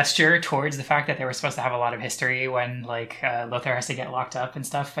gesture towards the fact that they were supposed to have a lot of history when Lothar has to get locked up and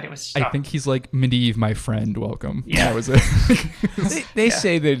stuff, but it was I think he's like, Medivh, my friend, welcome. That was it. They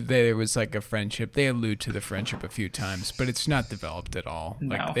say that there was like a friendship. They allude to the friendship a few times, but it's not developed at all.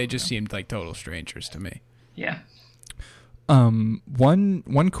 They just seemed like total strangers to me.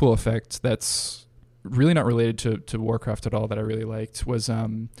 One cool effect that's really not related to Warcraft at all that I really liked was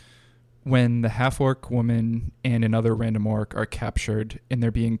when the half-orc woman and another random orc are captured and they're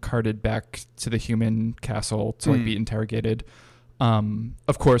being carted back to the human castle to be interrogated.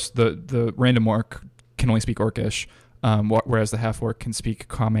 Of course, the random orc can only speak Orcish, whereas the half-orc can speak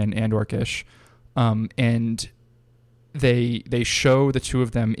Common and Orcish. And they show the two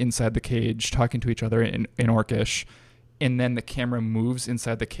of them inside the cage talking to each other in Orcish, and then the camera moves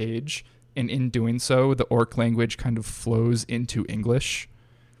inside the cage, and in doing so, the orc language kind of flows into English,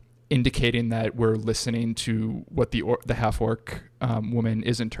 indicating that we're listening to what the half-orc woman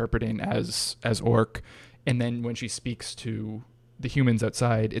is interpreting as orc. And then when she speaks to the humans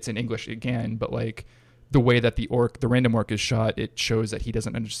outside, it's in English again, but the way that the random orc is shot, it shows that he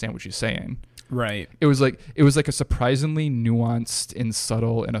doesn't understand what she's saying. Right. It was like a surprisingly nuanced and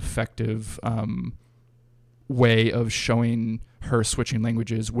subtle and effective way of showing her switching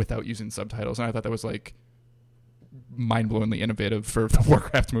languages without using subtitles. And I thought that was mind-blowingly innovative for the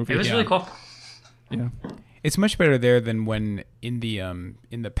Warcraft movie. It was really cool. Yeah, it's much better there than when in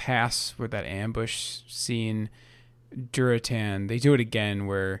the pass with that ambush scene, Durotan. They do it again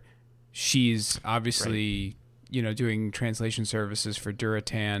where she's obviously doing translation services for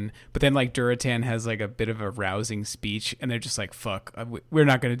Durotan, but then Durotan has a bit of a rousing speech, and they're just like, "Fuck, we're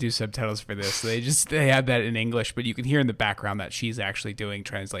not going to do subtitles for this." They have that in English, but you can hear in the background that she's actually doing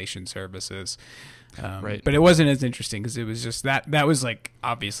translation services. But it wasn't as interesting because it was just that was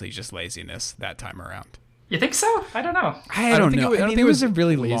obviously just laziness that time around. You think so? I don't know. I don't know. I mean, it was a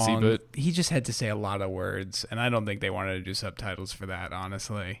really lazy, long, but he just had to say a lot of words, and I don't think they wanted to do subtitles for that,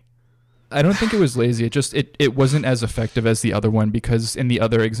 honestly. I don't think it was lazy. It just it wasn't as effective as the other one, because in the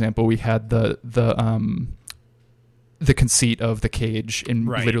other example we had the conceit of the cage and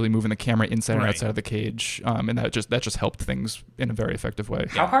literally moving the camera inside and outside of the cage, and that just helped things in a very effective way.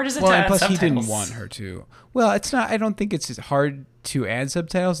 How hard is it to add plus subtitles? He didn't want her to. Well, it's not. I don't think it's hard to add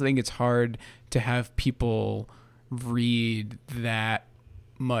subtitles. I think it's hard to have people read that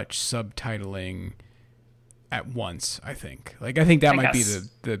much subtitling at once. I think that might be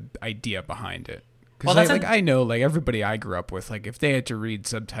the idea behind it. Because I know, like, everybody I grew up with, like, if they had to read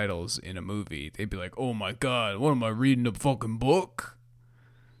subtitles in a movie, they'd be like, "Oh my god, what am I reading, a fucking book?"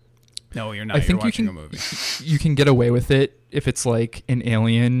 No, you're not. You're watching a movie. You can get away with it if it's like an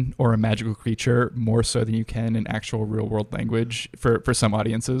alien or a magical creature, more so than you can in actual real world language for some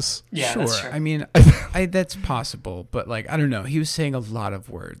audiences. Yeah, sure. that's true. I mean, that's possible, but like, I don't know. He was saying a lot of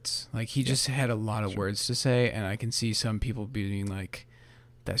words. Like, he just had a lot of words to say, and I can see some people being like,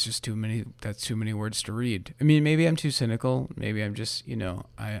 that's just too many. That's too many words to read. I mean, maybe I'm too cynical. Maybe I'm just,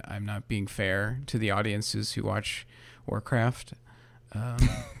 I'm not being fair to the audiences who watch Warcraft.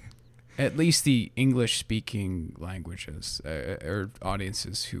 At least the English-speaking languages or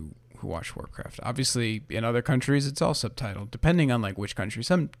audiences who watch Warcraft. Obviously, in other countries, it's all subtitled, depending on like which country.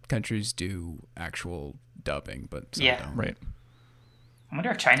 Some countries do actual dubbing, but some don't. Right. I wonder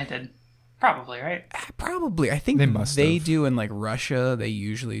if China did. Probably, right? Probably. I think they do in like Russia. They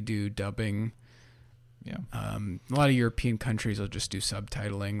usually do dubbing. Yeah. A lot of European countries will just do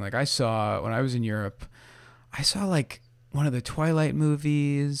subtitling. Like I saw when I was in Europe, I saw like one of the Twilight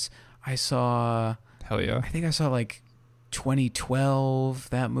movies. I saw. Hell yeah. I think I saw like 2012,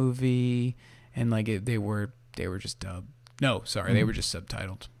 that movie, and like they were just dubbed. No, sorry, they were just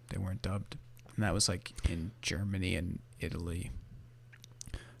subtitled. They weren't dubbed, and that was like in Germany and Italy.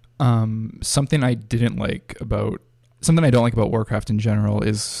 Something I don't like about Warcraft in general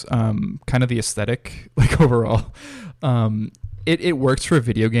is kind of the aesthetic, like overall. It works for a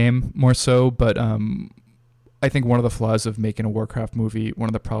video game more so, but I think one of the flaws of making a Warcraft movie, one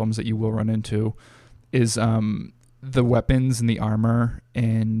of the problems that you will run into, is the weapons and the armor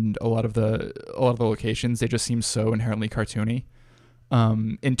and a lot of the locations. They just seem so inherently cartoony.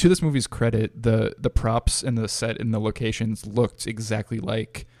 And to this movie's credit, the props and the set and the locations looked exactly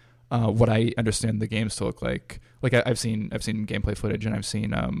like what I understand the games to look like. Like I've seen gameplay footage and I've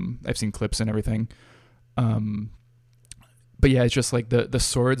seen clips and everything. But yeah, it's just like the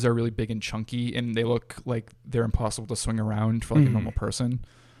swords are really big and chunky, and they look like they're impossible to swing around for like a normal person.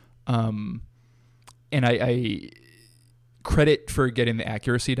 And I credit for getting the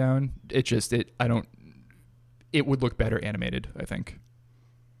accuracy down. It would look better animated, I think.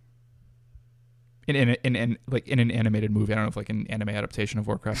 In an animated movie, I don't know if like an anime adaptation of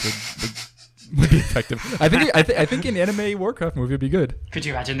Warcraft would be effective. I think an anime Warcraft movie would be good. Could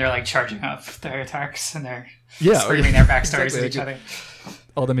you imagine they're like charging up their attacks and they're screaming their backstories at each other?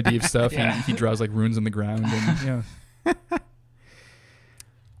 All the Medivh stuff. And he draws like runes in the ground, and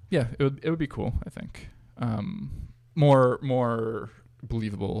yeah, it would be cool. I think more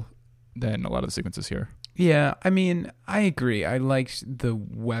believable than a lot of the sequences here. Yeah, I mean, I agree. I liked the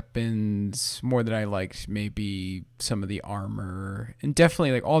weapons more than I liked maybe some of the armor. And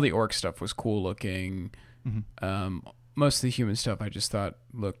definitely, like, all the orc stuff was cool looking. Mm-hmm. Most of the human stuff I just thought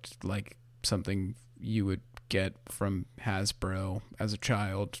looked like something you would get from Hasbro as a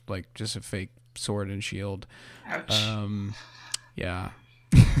child, like just a fake sword and shield. Ouch. Yeah.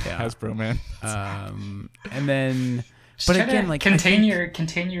 Hasbro, man. And then... But again, like contain your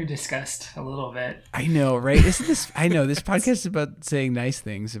disgust a little bit. I know, right? Isn't this? I know this podcast is about saying nice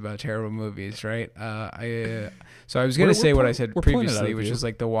things about terrible movies, right? So I was gonna say what I said previously, which is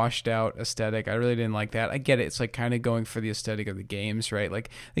like the washed out aesthetic. I really didn't like that. I get it. It's like kind of going for the aesthetic of the games, right? Like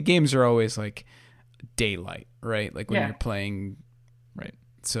the games are always like daylight, right? Like when you're playing, right?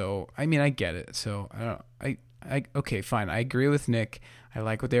 So I mean, I get it. So I don't. Okay, fine. I agree with Nick. I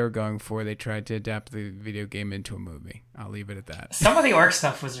like what they were going for. They tried to adapt the video game into a movie. I'll leave it at that. Some of the orc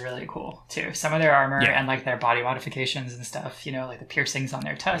stuff was really cool too. Some of their armor and like their body modifications and stuff. You know, like the piercings on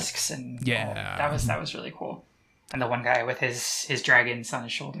their tusks and that was really cool. And the one guy with his dragons on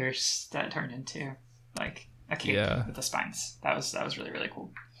his shoulders that turned into like a cape with the spines. That was really, really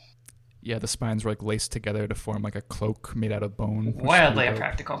cool. Yeah, the spines were like laced together to form like a cloak made out of bone. Wildly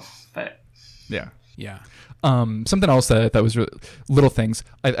impractical, but yeah. Yeah. Something else that was really, little things.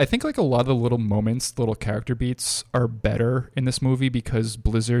 I think like a lot of the little moments, little character beats are better in this movie because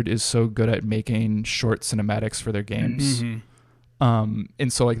Blizzard is so good at making short cinematics for their games. Mm-hmm.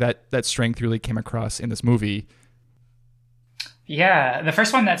 And so like that strength really came across in this movie. Yeah, the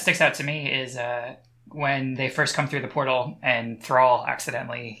first one that sticks out to me is when they first come through the portal and Thrall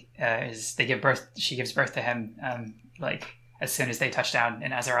accidentally she gives birth to him like as soon as they touch down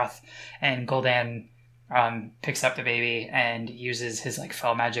in Azeroth, and Gul'dan picks up the baby and uses his like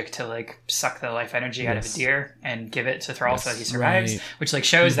fell magic to like suck the life energy out of a deer and give it to Thrall so that he survives, which like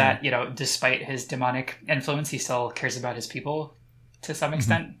shows that, you know, despite his demonic influence, he still cares about his people to some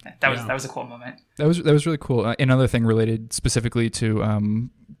extent. That was a cool moment. That was really cool. Another thing related specifically to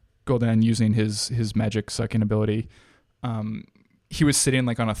Gul'dan using his magic sucking ability. He was sitting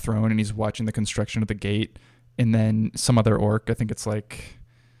like on a throne and he's watching the construction of the gate, and then some other orc, I think it's like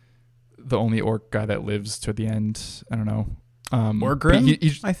the only orc guy that lives to the end. I don't know.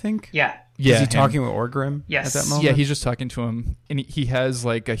 Orgrim, I think. Yeah. Is he talking with Orgrim yes. at that moment? Yeah, he's just talking to him, and he has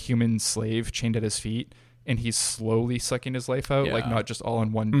like a human slave chained at his feet, and he's slowly sucking his life out, like not just all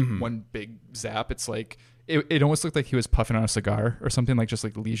in one big zap. It's like it almost looked like he was puffing on a cigar or something, like just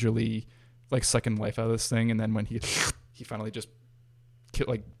like leisurely like sucking life out of this thing, and then when he finally just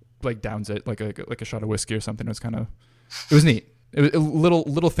like downs it like a shot of whiskey or something. It was neat. It was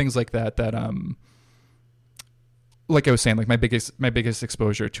little things like that like I was saying, like my biggest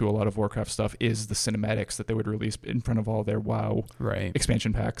exposure to a lot of Warcraft stuff is the cinematics that they would release in front of all their WoW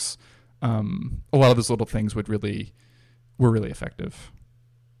expansion packs. A lot of those little things were really effective.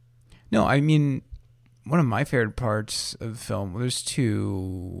 No, I mean, one of my favorite parts of the film, there's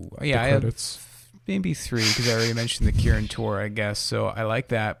two. Yeah, I have maybe three, because I already mentioned the Kirin Tor, I guess. So I like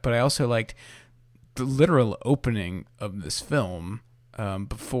that, but I also liked the literal opening of this film.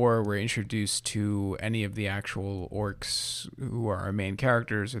 Before we're introduced to any of the actual orcs who are our main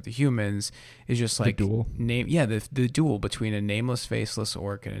characters or the humans, is just like the duel. The duel between a nameless, faceless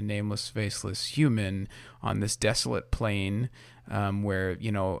orc and a nameless, faceless human on this desolate plain, where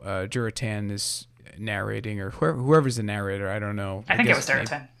Durotan is narrating, or whoever's the narrator. I don't know. I think it was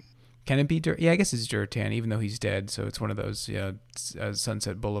Durotan. Can it be? Yeah, I guess it's Durotan, even though he's dead. So it's one of those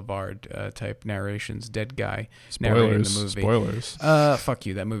Sunset Boulevard type narrations. Dead guy narrating the movie. Spoilers. Fuck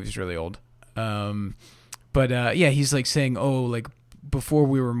you. That movie's really old. But he's like saying, oh, like before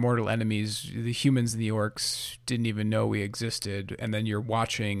we were mortal enemies, the humans and the orcs didn't even know we existed. And then you're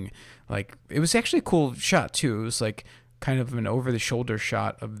watching, like, it was actually a cool shot too. It was like kind of an over the shoulder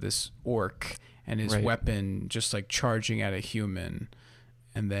shot of this orc and his weapon just like charging at a human.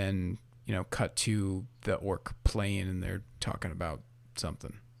 And then, cut to the orc plane and they're talking about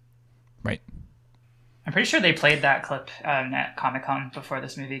something. Right. I'm pretty sure they played that clip at Comic-Con before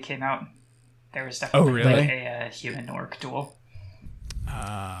this movie came out. There was definitely a human orc duel.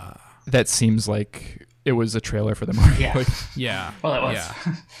 That seems like it was a trailer for the movie. Yeah. Yeah. Well, it was.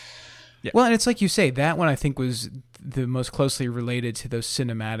 Yeah. Well, and it's like you say, that one I think was the most closely related to those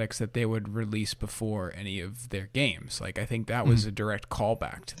cinematics that they would release before any of their games. Like, I think that was a direct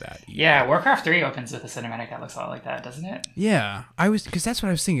callback to that. Yeah, Warcraft 3 opens with a cinematic that looks a lot like that, doesn't it? Yeah, because that's what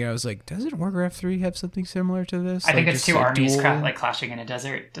I was thinking. I was like, doesn't Warcraft 3 have something similar to this? I think it's two armies clashing in a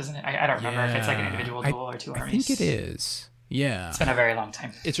desert, doesn't it? I don't remember if it's like an individual duel or two armies. I think it is. Yeah. It's been a very long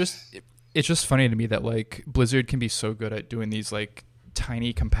time. It's just funny to me that like Blizzard can be so good at doing these like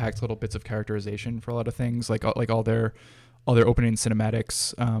tiny compact little bits of characterization for a lot of things, like all their opening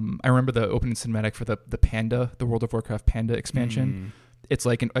cinematics. I remember the opening cinematic for the Panda, the World of Warcraft Panda expansion. It's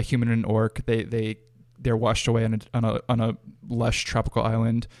like a human and an orc. They're washed away on a lush tropical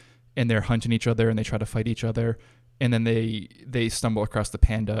island, and they're hunting each other and they try to fight each other, and then they stumble across the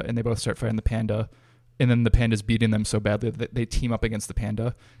panda and they both start fighting the panda, and then the panda's beating them so badly that they team up against the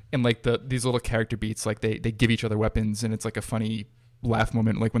panda, and like these little character beats, like they give each other weapons, and it's like a funny laugh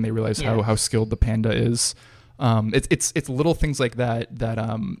moment, like when they realize how skilled the panda is. It's little things like that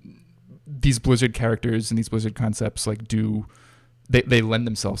these Blizzard characters and these Blizzard concepts like they lend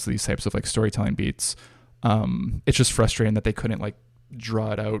themselves to these types of like storytelling beats. It's just frustrating that they couldn't like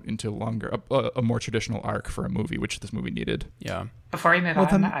draw it out into a more traditional arc for a movie, which this movie needed. Yeah. Before we move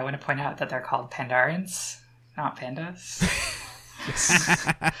on, I want to point out that they're called Pandarians, not pandas.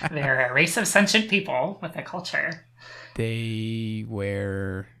 They're a race of sentient people with a culture. They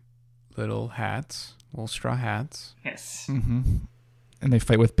wear little straw hats. Yes. Mm-hmm. And they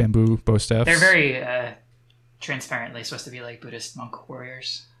fight with bamboo bow staffs. They're very transparently supposed to be like Buddhist monk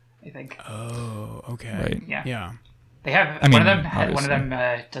warriors, I think. Oh, okay. Right. Yeah. They have one of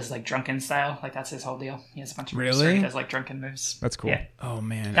them does like drunken style, like that's his whole deal. He has a bunch of moves where he does like drunken moves. That's cool. Yeah. Oh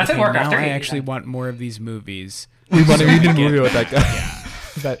man, that's in Warcraft 3. I actually want more of these movies. We need a movie with that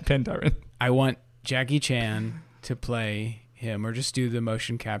guy. That Pandaren. I want Jackie Chan to play him, or just do the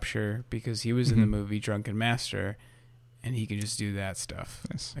motion capture, because he was in the movie Drunken Master, and he can just do that stuff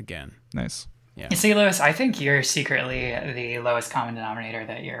again. Nice. Yeah. You see, Lewis, I think you're secretly the lowest common denominator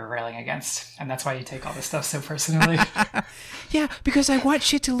that you're railing against, and that's why you take all this stuff so personally. Yeah, because I want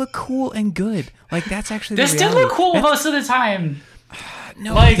shit to look cool and good. Like, that's actually this did look cool most of the time.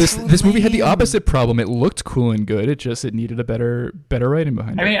 No, like, this movie had the opposite problem. It looked cool and good. It needed a better writing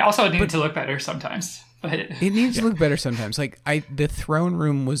behind it. I mean, it also needed to look better sometimes. But it needs to look better sometimes. Like, the throne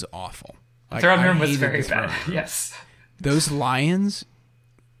room was awful. Like, the throne room was very bad. Yes. Those lions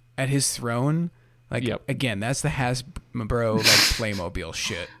at his throne, like, again, that's the Hasbro like Playmobil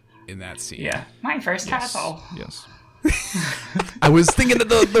shit in that scene. Yeah, my first castle. Yes. I was thinking of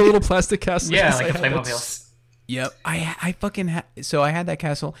the little plastic castle. Yeah, like the Playmobiles. Yep, I fucking so I had that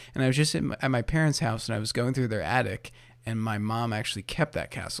castle, and I was just at my parents' house, and I was going through their attic, and my mom actually kept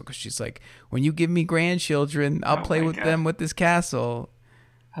that castle because she's like, when you give me grandchildren, I'll play with them with this castle.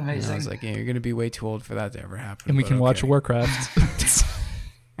 Amazing. And I was like, yeah, you're gonna be way too old for that to ever happen. And we can watch Warcraft.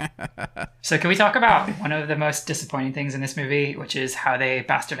 So can we talk about one of the most disappointing things in this movie, which is how they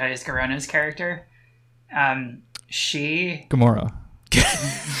bastardized Garona's character? Gamora.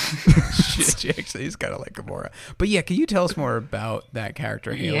 She actually is kind of like Gamora. But yeah, can you tell us more about that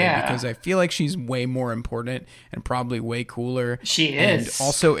character, Haley? Yeah. Because I feel like she's way more important and probably way cooler. She is. And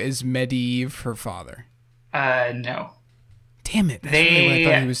also, is Medivh her father? No. Damn it. That's really what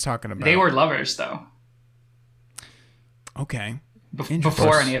I thought he was talking about. They were lovers, though. Okay.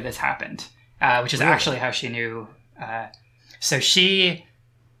 Before any of this happened, which is actually how she knew. So she,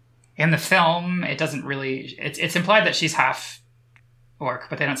 in the film, it doesn't really. It's implied that she's half orc,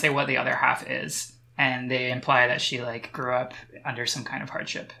 but they don't say what the other half is, and they imply that she like grew up under some kind of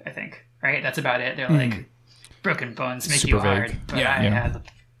hardship. I think, right? That's about it. They're like, broken bones make Super you hard, vague. but I had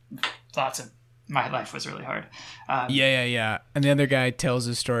lots of. My life was really hard. Yeah. And the other guy tells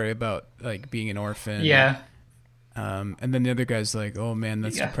a story about like being an orphan. Yeah. And then the other guy's like, oh man,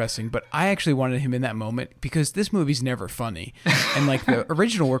 that's depressing. But I actually wanted him in that moment because this movie's never funny. And like the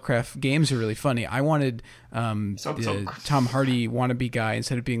original Warcraft games are really funny. I wanted the Tom Hardy wannabe guy,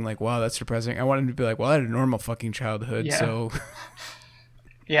 instead of being like, wow, that's depressing, I wanted him to be like, well, I had a normal fucking childhood. Yeah. So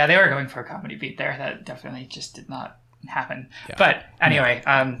yeah, they were going for a comedy beat there. That definitely just did not happen. Yeah. But anyway,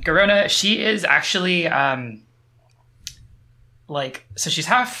 Garona, she is actually so she's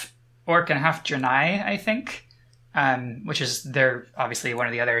half orc and half Draenei, I think. Which is they're obviously one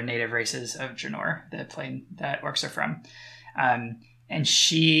of the other native races of Draenor, the plane that orcs are from. And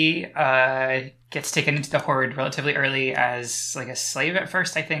she gets taken into the Horde relatively early as like a slave at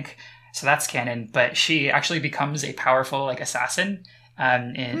first, I think. So that's canon. But she actually becomes a powerful like assassin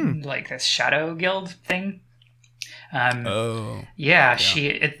in like this Shadow Guild thing. Yeah.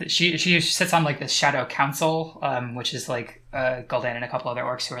 She sits on like this Shadow Council, which is like Gul'dan and a couple other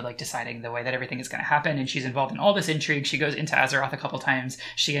orcs who are like deciding the way that everything is going to happen, and she's involved in all this intrigue. She goes into Azeroth a couple times.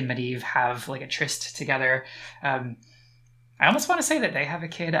 She and Medivh have like a tryst together. I almost want to say that they have a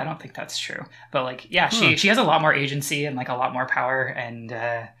kid. I don't think that's true, but like she has a lot more agency and like a lot more power. And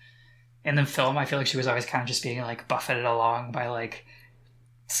in the film, I feel like she was always kind of just being like buffeted along by like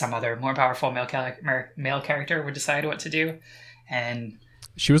some other more powerful male character would decide what to do. And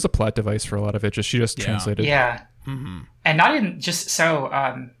she was a plot device for a lot of it. She just translated. Yeah. Mm-hmm. And not even just so,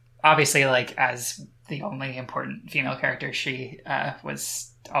 obviously, like, as the only important female character, she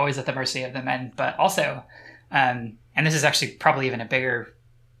was always at the mercy of the men. But also, and this is actually probably even a bigger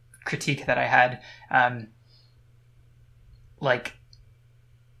critique that I had, like,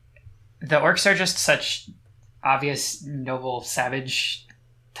 the orcs are just such obvious, noble, savage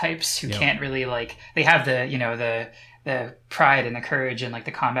types who can't really, like, they have the pride and the courage and like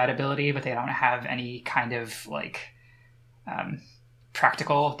the combat ability, but they don't have any kind of like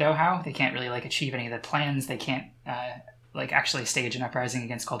practical know-how. They can't really like achieve any of the plans. They can't like actually stage an uprising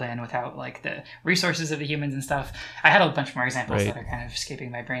against Gul'dan without like the resources of the humans and stuff. I had a bunch more examples that are kind of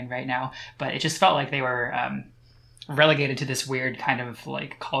escaping my brain right now, but it just felt like they were relegated to this weird kind of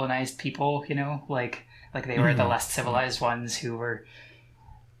like colonized people, like they were the less civilized ones who were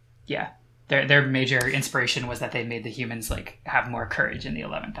Their major inspiration was that they made the humans like have more courage in the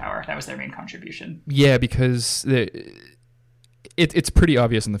 11th hour. That was their main contribution. Yeah, because it's pretty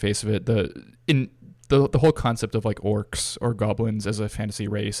obvious in the face of it. The whole concept of like orcs or goblins as a fantasy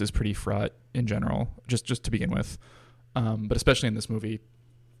race is pretty fraught in general, just to begin with. But especially in this movie,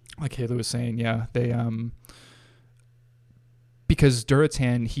 like Haley was saying, they because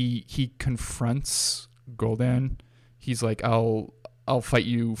Durotan he confronts Gul'dan. He's like, I'll fight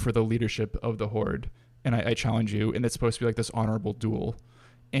you for the leadership of the Horde, and I challenge you. And it's supposed to be like this honorable duel.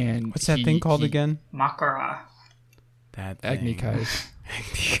 And what's that thing called again? Mak'gora. That thing.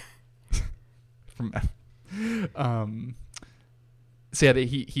 Agnikai. From So yeah,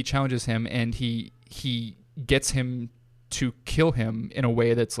 he challenges him, and he gets him to kill him in a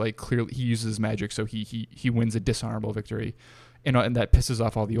way that's like clearly he uses magic, so he wins a dishonorable victory, and that pisses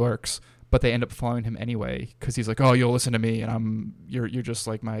off all the orcs. But they end up following him anyway because he's like, "Oh, you'll listen to me, and you're just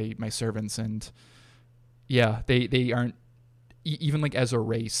like my servants." And yeah, they aren't even like as a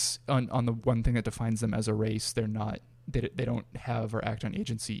race on the one thing that defines them as a race. They're not. They don't have or act on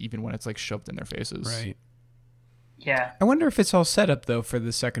agency even when it's like shoved in their faces. Right. Yeah. I wonder if it's all set up though for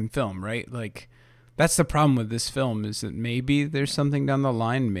the second film, right? Like that's the problem with this film is that maybe there's something down the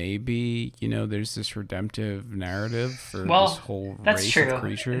line. Maybe, there's this redemptive narrative for this whole that's race true. of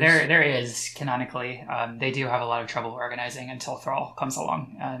creatures. There is canonically. They do have a lot of trouble organizing until Thrall comes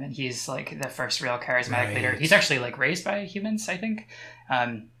along, and he's like the first real charismatic leader. He's actually like raised by humans, I think,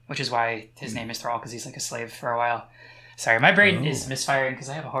 which is why his name is Thrall, because he's like a slave for a while. Sorry, my brain is misfiring because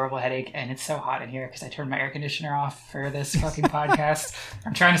I have a horrible headache and it's so hot in here because I turned my air conditioner off for this fucking podcast.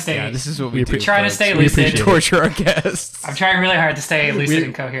 I'm trying to stay. Yeah, this is what we do. Trying to stay lucid. We torture our guests. I'm trying really hard to stay lucid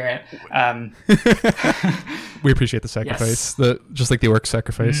and coherent. We appreciate the sacrifice, just like the orc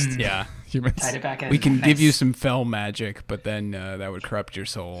sacrificed. Yeah, humans. Tied it back in. We can give you some fell magic, but then that would corrupt your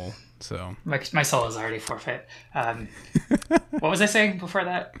soul. So my soul is already forfeit. What was I saying before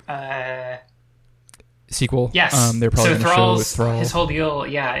that? Sequel. Yes. They're probably going to show Thrall. His whole deal,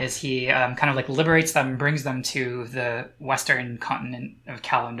 is he kind of like liberates them, brings them to the western continent of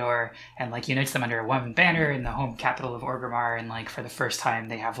Kalimdor, and like unites them under one banner in the home capital of Orgrimmar. And like for the first time,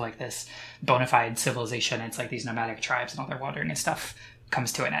 they have like this bona fide civilization. It's like these nomadic tribes and all their wandering and stuff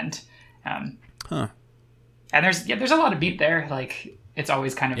comes to an end. And there's a lot of beat there. Like it's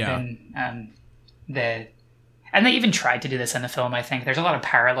always kind of been and they even tried to do this in the film, I think. There's a lot of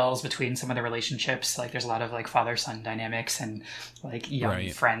parallels between some of the relationships. Like, there's a lot of, like, father-son dynamics and, like, young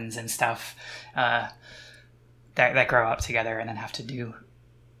friends and stuff that grow up together and then have to do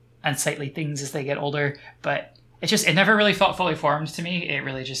unsightly things as they get older. But it never really felt fully formed to me.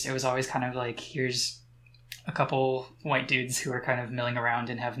 It was always kind of like, here's a couple white dudes who are kind of milling around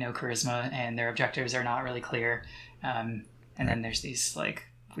and have no charisma, and their objectives are not really clear. And then there's these, like,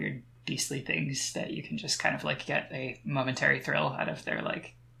 weird beastly things that you can just kind of like get a momentary thrill out of their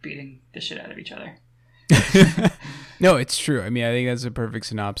like beating the shit out of each other. No, it's true. I mean, I think that's a perfect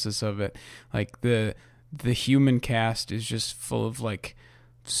synopsis of it. Like the human cast is just full of like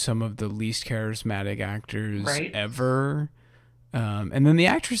some of the least charismatic actors ever. And then the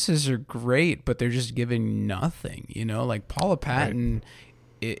actresses are great, but they're just given nothing, like Paula Patton.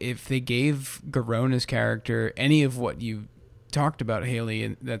 If they gave Garona's character any of what you talked about, Haley,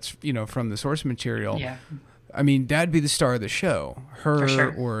 and that's from the source material. Yeah, I mean that'd be the star of the show. Her for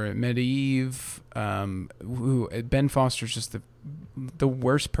sure. Or Medivh, who Ben Foster's just the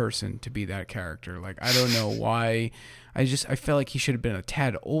worst person to be that character. Like I don't know why. I felt like he should have been a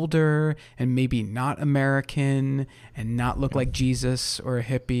tad older and maybe not American and not look like Jesus or a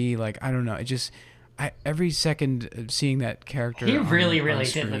hippie. Like I don't know. Every second of seeing that character, he really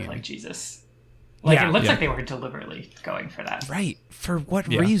did look like Jesus. Like, it looks like they were deliberately going for that. Right. For what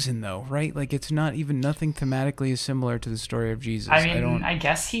reason, though, right? Like, it's not even nothing thematically similar to the story of Jesus. I mean, I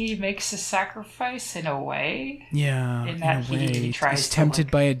guess he makes a sacrifice in a way. Yeah, in that he tries He's tempted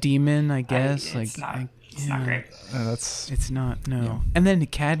by a demon, I guess. It's not great. It's not, no. Yeah. And then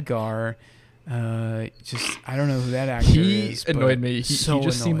Khadgar, I don't know who that actor is. He annoyed me. He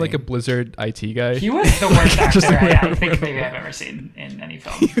just seemed like a Blizzard IT guy. He was the worst actor I think maybe I've ever seen in any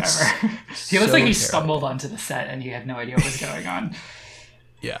film ever. He looks like he stumbled onto the set and he had no idea what was going on.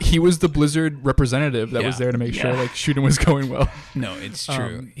 Yeah, he was the Blizzard representative that was there to make sure like shooting was going well. No, it's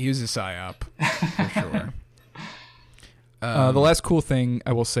true. He was a psyop for sure. The last cool thing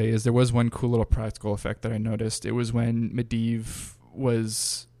I will say is there was one cool little practical effect that I noticed. It was when Medivh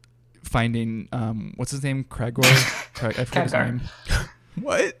was finding what's his name? Cragor? I forget his name.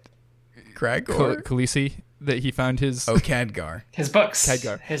 What? Cragor? Khaleesi. That he found his Khadgar. His books.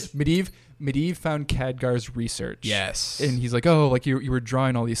 Khadgar. Medivh found Khadgar's research. Yes. And he's like, oh, like you were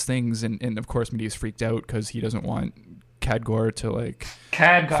drawing all these things, and of course Medivh's freaked out because he doesn't want Khadgar to like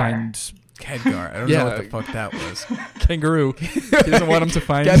find Khadgar. I don't know what the fuck that was. Kangaroo. He doesn't want him to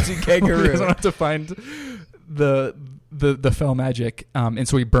find Kangaroo. He doesn't want to find the fell magic, and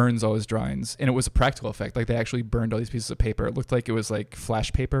so he burns all his drawings, and it was a practical effect. Like they actually burned all these pieces of paper. It looked like it was like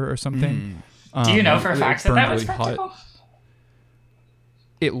flash paper or something. Do you know for a fact that was really practical? Hot.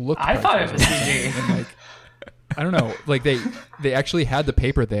 It looked. I thought it was CG. And like, I don't know. Like they actually had the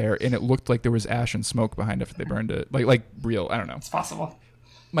paper there, and it looked like there was ash and smoke behind it after they burned it. Like real. I don't know. It's possible.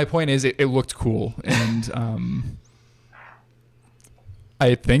 My point is, it looked cool, and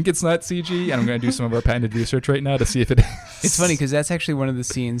I think it's not CG, and I'm going to do some of our patented research right now to see if it is. It's funny because that's actually one of the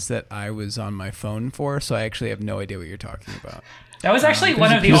scenes that I was on my phone for, so I actually have no idea what you're talking about. That was actually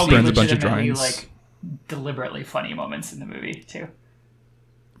one of the He only burns a bunch of legitimately drawings. deliberately funny moments in the movie too.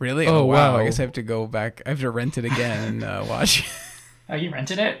 Really? Oh, wow. I guess I have to go back. I have to rent it again and watch it. Oh, you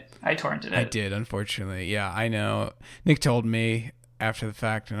rented it? I torrented it. I did, unfortunately. Yeah, I know. Nick told me after the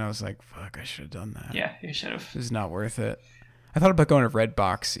fact, and I was like, fuck, I should have done that. Yeah, you should have. This is not worth it. I thought about going to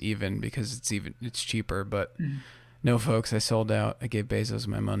Redbox even because it's cheaper, but no, folks, I sold out. I gave Bezos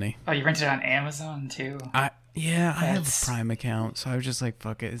my money. Oh, you rented it on Amazon too? I have a Prime account, so I was just like,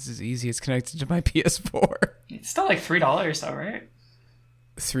 fuck it, this is easy. It's connected to my PS4. It's still like $3 though, right?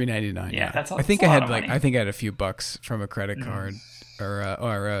 $3.99. Yeah, that's I think that's I a had lot of money. I think I had a few bucks from a credit card or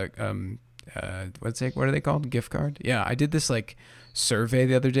what are they called? Gift card? Yeah, I did this like survey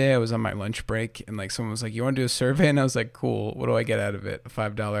the other day. I was on my lunch break and like someone was like, "You want to do a survey?" And I was like, "Cool. What do I get out of it?" A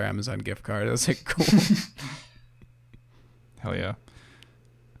 $5 Amazon gift card. I was like, "Cool." Hell yeah.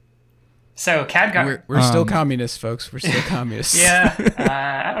 So Khadgar. We're still communists, folks. We're still communists. Yeah,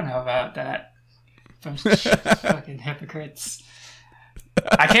 I don't know about that. Bunch of fucking hypocrites.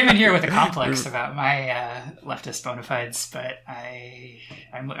 I came in here with a complex about my leftist bona fides, but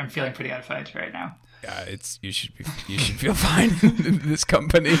I'm feeling pretty out of fight right now. Yeah, you should feel fine in this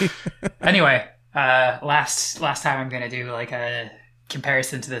company. Anyway, last time I'm gonna do like a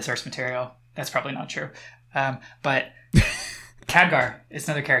comparison to the source material. That's probably not true, but Khadgar is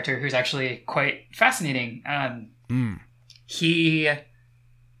another character who's actually quite fascinating. I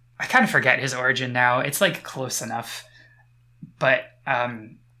kind of forget his origin now. It's like close enough, but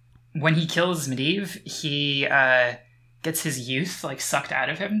when he kills Medivh, he gets his youth like sucked out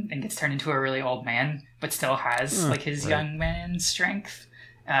of him and gets turned into a really old man, but still has like his young man strength,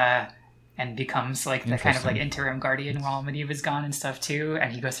 and becomes like the kind of like interim guardian while Medivh is gone and stuff too.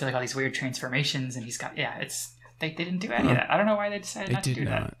 And he goes through like all these weird transformations, and he's got they didn't do any of that. I don't know why they decided not to do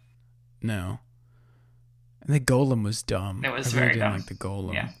that. No. And the golem was dumb. It was I really very didn't dumb. like the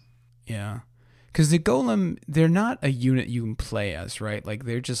golem. Yeah. Because the golem, they're not a unit you can play as, right? Like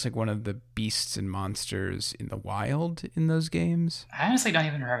they're just like one of the beasts and monsters in the wild in those games. I honestly don't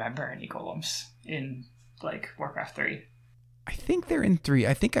even remember any golems in like Warcraft 3. I think they're in 3.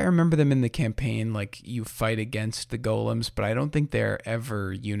 I think I remember them in the campaign, like you fight against the golems, but I don't think they're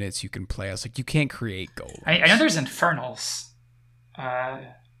ever units you can play as. Like you can't create golems. I know there's infernals. Oh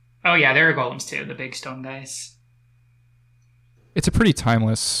yeah, there are golems too, the big stone guys. It's a pretty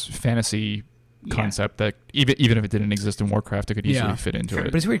timeless fantasy concept that even if it didn't exist in Warcraft, it could easily fit into it.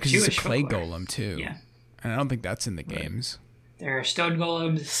 But it's weird because it's a Jewish clay folklore. golem too. Yeah. And I don't think that's in the games. There are stone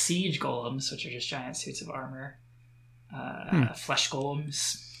golems, siege golems, which are just giant suits of armor. Flesh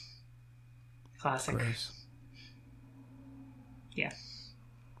golems. Classic. Gross. Yeah.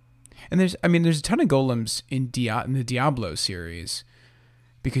 And there's a ton of golems in the Diablo series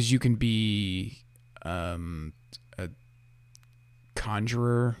because you can be a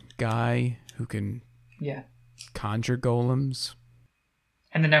conjurer guy who can conjure golems.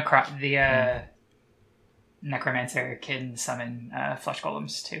 And the necromancer can summon flesh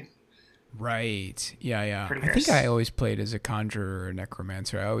golems too. Right. Yeah. Pretty I think gross. I always played as a conjurer or a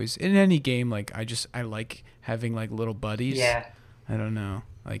necromancer. I always, in any game, like I like having like little buddies. Yeah. I don't know.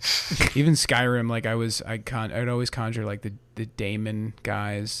 Like even Skyrim, like I'd always conjure like the daemon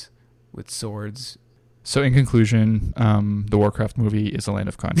guys with swords. So in conclusion, the Warcraft movie is a land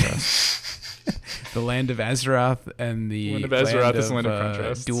of contrast. The land of Azeroth and the Land of Azeroth is a land of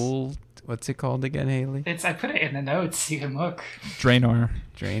contrast. Dual. What's it called again, Haley? I put it in the notes. You can look. Draenor.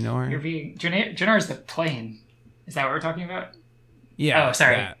 Draenor is the plane. Is that what we're talking about? Yeah. Oh,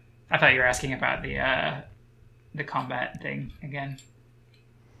 sorry. That. I thought you were asking about the combat thing again.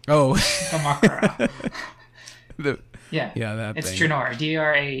 Oh. The Makara. Yeah. Yeah, that it's thing. Draenor.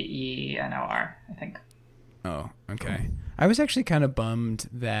 Draenor, I think. Oh, okay. I was actually kind of bummed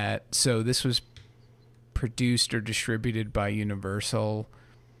that. So this was produced or distributed by Universal,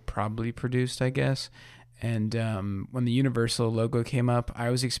 probably produced, I guess. And when the Universal logo came up, I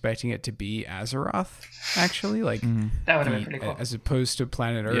was expecting it to be Azeroth, actually, like That would have been pretty cool. as opposed to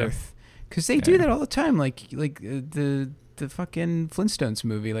Planet Earth, because they do that all the time. Like the fucking Flintstones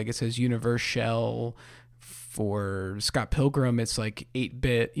movie, like it says Universal. For Scott Pilgrim, it's like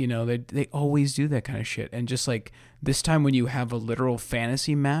 8-bit, you know, they always do that kind of shit. And just like this time when you have a literal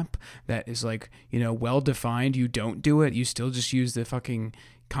fantasy map that is like, you know, well defined, you don't do it. You still just use the fucking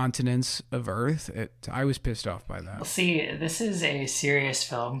continents of Earth. I was pissed off by that. Well, see, this is a serious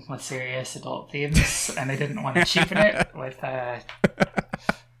film with serious adult themes, and they didn't want to cheapen it with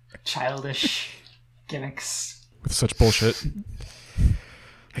childish gimmicks. With such bullshit.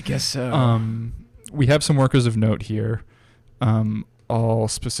 I guess so. We have some workers of note here, all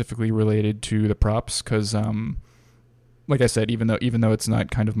specifically related to the props, because, like I said, even though it's not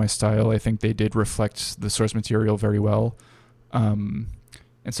kind of my style, I think they did reflect the source material very well. And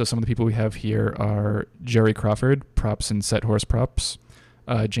so some of the people we have here are Jerry Crawford, props and set horse props.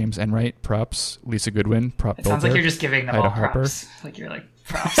 James Enright, props. Lisa Goodwin, prop builder. It sounds like you're just giving them Ida all Harper. props. Like you're like,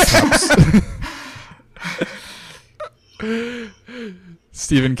 props.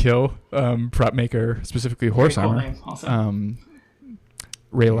 Stephen Kill, prop maker, specifically horse Very cool armor. name also.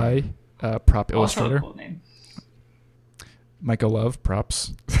 Ray Lai, prop Also a illustrator. cool name. Michael Love,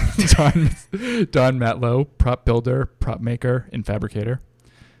 props. Don Matlow, prop builder, prop maker, and fabricator.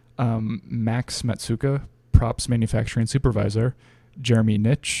 Max Matsuka, props manufacturing supervisor. Jeremy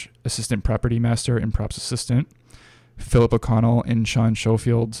Nitch, assistant property master and props assistant. Philip O'Connell and Sean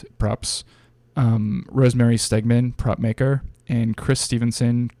Schofield, props. Rosemary Stegman, prop maker. And Chris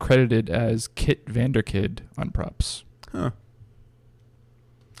Stevenson, credited as Kit Vanderkid on props. Huh.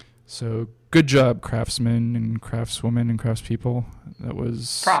 So good job, craftsmen and craftswomen and craftspeople. That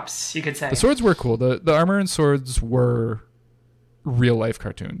was... Props, you could say. The swords were cool. The armor and swords were real-life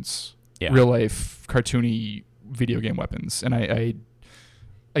cartoons. Yeah. Real-life, cartoony video game weapons. And I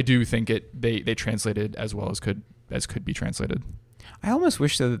do think they translated as well as could be translated. I almost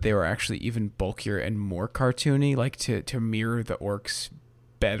wish though that they were actually even bulkier and more cartoony, like to mirror the orcs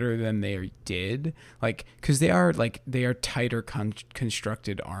better than they did, like because they are tighter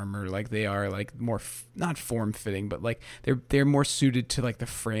constructed armor, like they are like more not form fitting, but like they're more suited to like the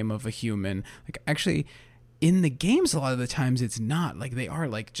frame of a human. Like actually, in the games, a lot of the times it's not, like they are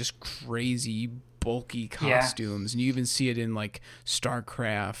like just crazy bulky costumes, and you even see it in like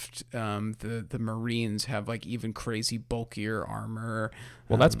StarCraft. The Marines have like even crazy bulkier armor.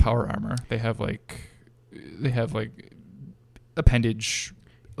 Well, that's power armor. They have like appendage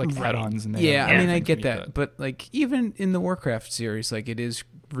like add-ons, and I mean I get that, but like even in the Warcraft series, like it is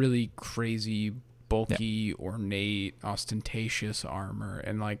really crazy bulky, ornate, ostentatious armor,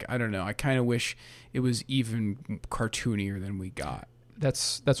 and like I don't know, I kind of wish it was even cartoonier than we got.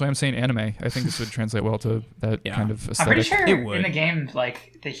 That's why I'm saying anime. I think this would translate well to that kind of aesthetic. I'm pretty sure It would. in the game,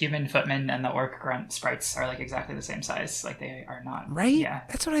 like the human footmen and the orc grunt sprites are like exactly the same size. Like they are not. Right? Yeah.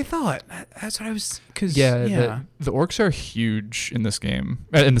 That's what I thought. That's what I was. Cause The orcs are huge in this game,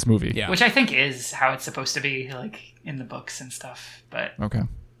 in this movie. Yeah. Which I think is how it's supposed to be, like in the books and stuff. But Okay.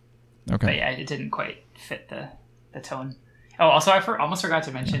 But yeah, it didn't quite fit the tone. Oh, also, I almost forgot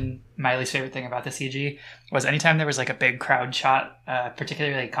to mention my least favorite thing about the CG was anytime there was like a big crowd shot,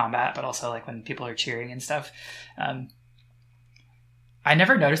 particularly combat, but also like when people are cheering and stuff. I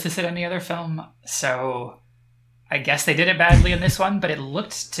never noticed this in any other film, so I guess they did it badly in this one, but it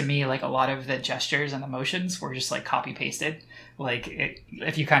looked to me like a lot of the gestures and the motions were just like copy pasted. Like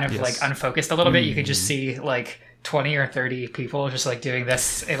if you kind of like unfocused a little bit, you could just see like 20 or 30 people just like doing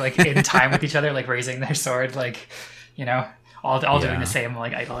this like in time with each other, like raising their sword, like, you know, all doing the same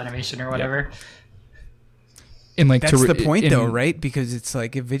like idle animation or whatever. And like that's the point though, right? Because it's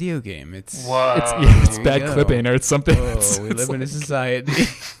like a video game. It's it's bad clipping or it's something. We live in a society.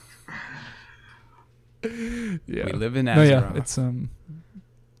 Yeah, we live in Azeroth. No, yeah, it's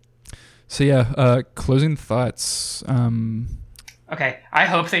So yeah, closing thoughts. Okay, I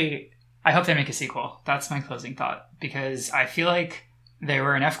hope they make a sequel. That's my closing thought, because I feel like there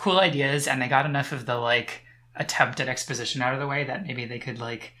were enough cool ideas and they got enough of the like attempt at exposition out of the way that maybe they could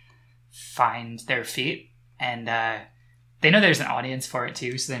like find their feet, and they know there's an audience for it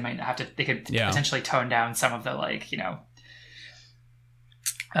too, so they could potentially tone down some of the like, you know,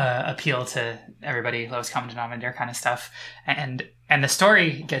 appeal to everybody, lowest common denominator kind of stuff, and the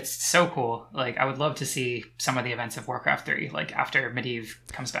story gets so cool. Like I would love to see some of the events of Warcraft 3, like after Medivh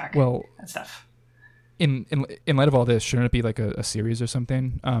comes back, and stuff. In light of all this, shouldn't it be like a series or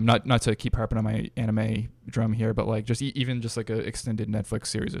something? Not to keep harping on my anime drum here, but like just even just like an extended Netflix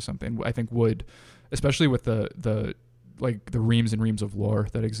series or something, I think would, especially with the like the reams and reams of lore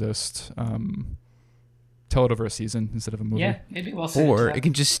that exist, tell it over a season instead of a movie. Yeah, it'd be well suited. Or it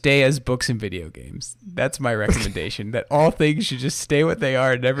can just stay as books and video games. That's my recommendation. That all things should just stay what they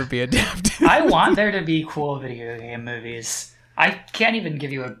are and never be adapted. I want there to be cool video game movies. I can't even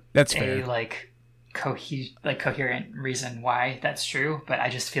give you a like coherent reason why that's true, but I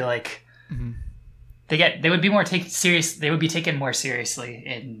just feel like they would be more serious. They would be taken more seriously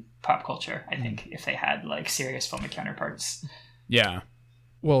in pop culture, I think, if they had like serious film counterparts. Yeah.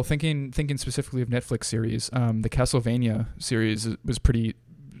 Well, thinking specifically of Netflix series, the Castlevania series was pretty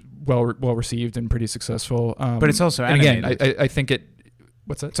well received and pretty successful. But it's also animated. And again, I think it.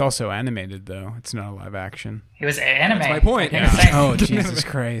 What's that? It's also animated, though. It's not a live action. It was anime. That's my point. Yeah. Oh, Jesus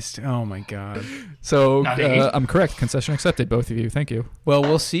Christ. Oh, my God. So I'm correct. Concession accepted, both of you. Thank you. Well,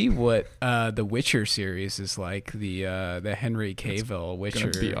 we'll see what the Witcher series is like, the Henry Cavill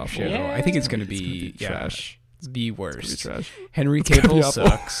Witcher show. Yeah. I think it's going to be trash. The worst. Trash. Henry Cavill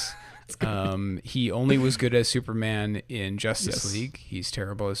sucks. He only was good as Superman in Justice League. He's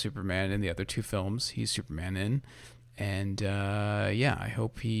terrible as Superman in the other two films he's Superman in. And I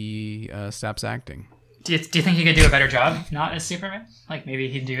hope he stops acting. Do you think he could do a better job not as Superman? Like maybe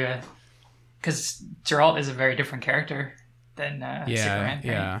he'd do because Geralt is a very different character than Superman. Right?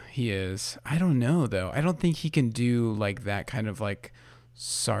 Yeah, he is. I don't know though. I don't think he can do like that kind of like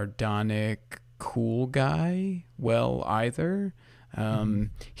sardonic cool guy well either.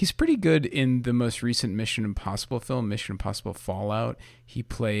 He's pretty good in the most recent Mission Impossible film, Mission Impossible Fallout. He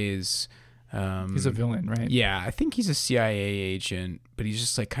plays he's a villain, right? Yeah, I think he's a CIA agent, but he's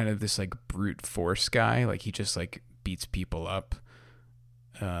just like kind of this like brute force guy. Like he just like beats people up.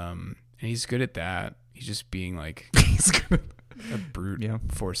 And he's good at that. He's just being like a brute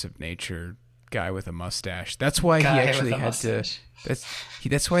force of nature guy with a mustache. That's why he actually had to.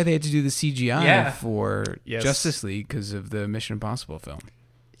 That's why they had to do the CGI for Justice League because of the Mission Impossible film.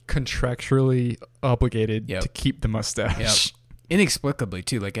 Contractually obligated to keep the mustache. Yep. Inexplicably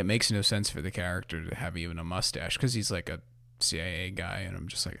too. Like it makes no sense for the character to have even a mustache because he's like a CIA guy, and I'm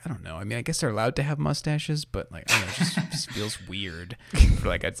just like, I don't know. I mean, I guess they're allowed to have mustaches, but like, I don't know, it just feels weird for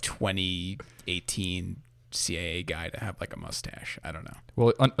like a 2018 CIA guy to have like a mustache. I don't know.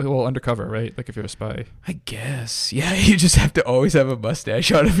 Well, undercover, right? Like if you're a spy. I guess. Yeah, you just have to always have a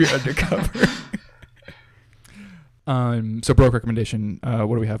mustache on if you're undercover. So broke recommendation.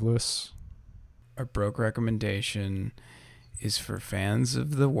 What do we have, Lewis? Our broke recommendation is for fans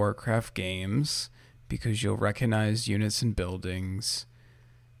of the Warcraft games because you'll recognize units and buildings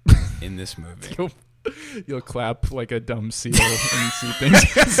in this movie. You'll clap like a dumb seal and see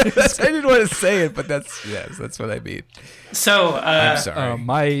things. I didn't want to say it, but that's what I mean. So I'm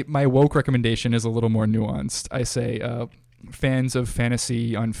sorry. My woke recommendation is a little more nuanced. I say fans of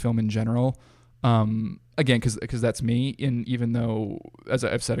fantasy on film in general. Again, because that's me. And even though, as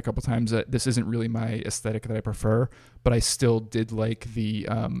I've said a couple times, that this isn't really my aesthetic that I prefer, but I still did like the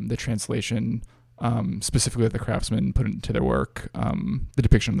translation, specifically that the craftsmen put into their work, the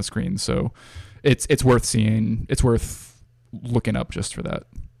depiction on the screen. So it's worth seeing. It's worth looking up just for that.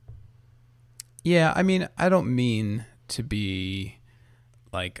 Yeah, I mean, I don't mean to be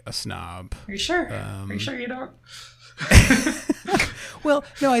like a snob. Are you sure? Are you sure you don't? Well,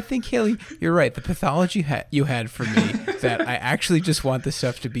 no, I think, Haley, you're right. The pathology you had for me that I actually just want the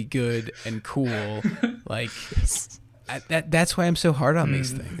stuff to be good and cool. Like, that's why I'm so hard on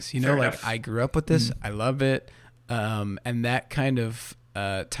these things. You know, like, enough. I grew up with this. I love it. And that kind of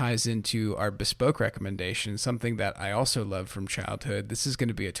ties into our bespoke recommendation, something that I also love from childhood. This is going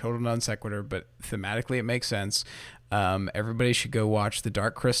to be a total non sequitur, but thematically it makes sense. Everybody should go watch The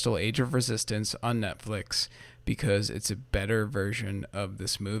Dark Crystal: Age of Resistance on Netflix, because it's a better version of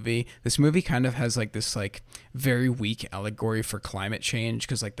this movie. This movie kind of has like this like very weak allegory for climate change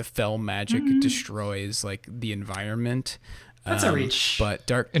because like the fell magic destroys like the environment. That's a reach. But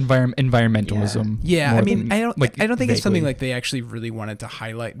dark environmentalism. Yeah, I mean, I don't think vaguely. It's something like they actually really wanted to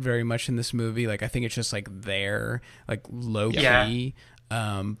highlight very much in this movie. Like I think it's just like there, like low key. Yeah.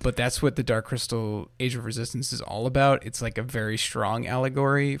 But that's what The Dark Crystal: Age of Resistance is all about. It's like a very strong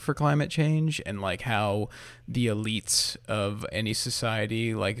allegory for climate change and like how the elites of any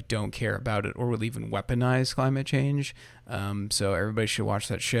society like don't care about it or will even weaponize climate change. So everybody should watch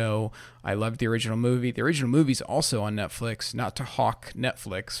that show. I loved the original movie. The original movie's also on Netflix, not to hawk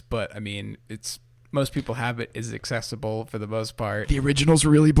Netflix, but I mean, most people have it, is accessible for the most part. The original's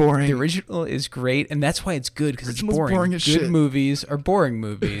really boring. The original is great, and that's why it's good, because it's boring. Boring as good shit. Movies are boring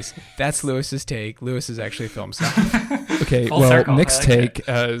movies. That's Lewis's take. Lewis is actually a film snob. Okay, Full well, circle. Nick's Like take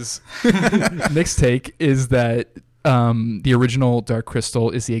Nick's take is that the original Dark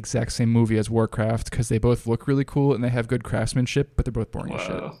Crystal is the exact same movie as Warcraft because they both look really cool and they have good craftsmanship, but they're both boring as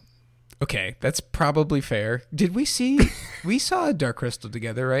shit. Okay, that's probably fair. We saw a Dark Crystal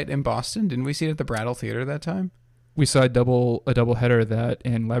together, right, in Boston? Didn't we see it at the Brattle Theater that time? We saw a double header of that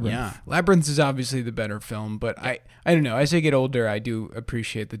in Labyrinth. Yeah, Labyrinth is obviously the better film, but I don't know. As I get older, I do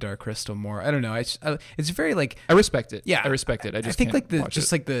appreciate the Dark Crystal more. I don't know. It's very like I respect it. Yeah, I respect it. I think like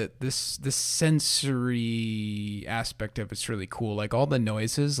the sensory aspect of it's really cool. Like all the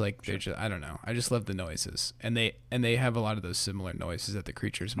noises, like they're just I don't know. I just love the noises, and they have a lot of those similar noises that the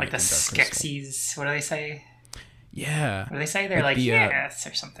creatures make. Like the Skeksis. What do they say? Yeah. What do they say? They're like yes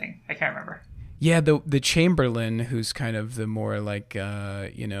or something. I can't remember. Yeah, the Chamberlain, who's kind of the more like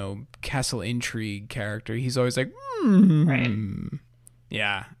castle intrigue character. He's always like, Right.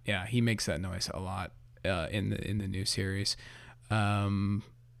 Yeah, he makes that noise a lot in the new series.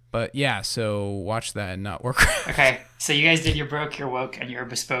 But yeah, so watch that and not Warcraft. Okay, so you guys did your broke, your woke, and your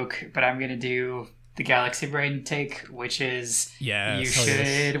bespoke, but I'm gonna do the Galaxy Brain take, which is you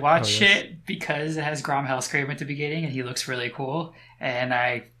should watch it because it has Grom Hellscream at the beginning, and he looks really cool. And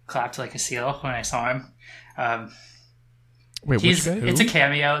I clapped like a seal when I saw him. Wait, which guy? It's a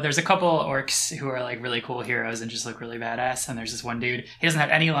cameo. There's a couple orcs who are like really cool heroes and just look really badass. And there's this one dude. He doesn't have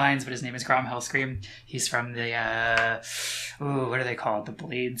any lines, but his name is Grom Hellscream. He's from the what are they called? The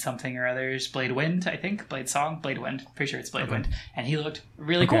Blade something or others. Blade Wind, I think. Blade Song, Blade Wind. Pretty sure it's Blade Wind. And he looked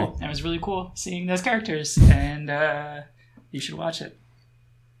really cool. And it was really cool seeing those characters. And you should watch it.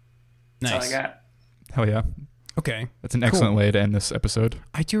 That's all I got. Hell yeah. Okay. That's an excellent way to end this episode.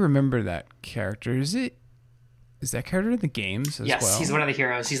 I do remember that character. Is that character in the games as well? Yes, he's one of the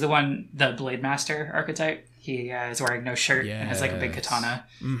heroes. He's the Blade Master archetype. He is wearing no shirt and has like a big katana.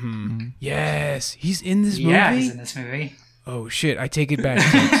 Mm-hmm. Yes, he's in this movie? Yeah, he's in this movie. Oh shit, I take it back.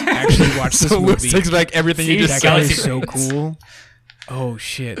 Actually watch this movie. Luke takes back everything you just said. That guy is so cool. Oh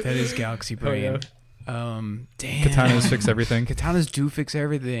shit, that is Galaxy Brain. Damn. Katanas fix everything. Katanas do fix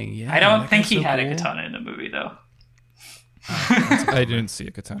everything. Yeah. I don't think he had a katana in the movie though. I didn't see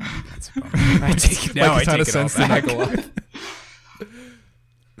a katana. That's a bummer. I take it now. My katana sense did not go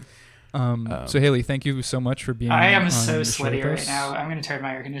off. So Haley, thank you so much for being. I am on so the sweaty show with right us. now. I'm going to turn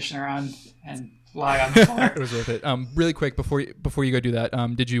my air conditioner on and lie on the floor. It was worth it. Really quick before you go do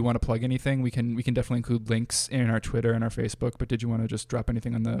that, did you want to plug anything? We can definitely include links in our Twitter and our Facebook. But did you want to just drop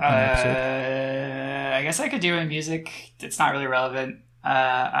anything on the episode? I guess I could do in music. It's not really relevant.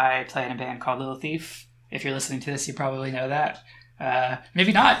 I play in a band called Little Thief. If you're listening to this, you probably know that.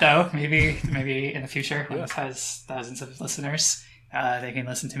 Maybe not, though. Maybe in the future, when this has thousands of listeners, they can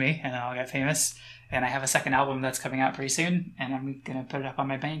listen to me and I'll get famous. And I have a second album that's coming out pretty soon, and I'm going to put it up on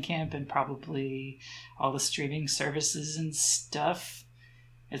my Bandcamp and probably all the streaming services and stuff.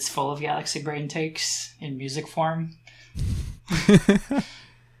 It's full of Galaxy Brain takes in music form.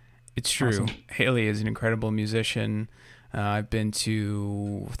 It's true. Awesome. Haley is an incredible musician. I've been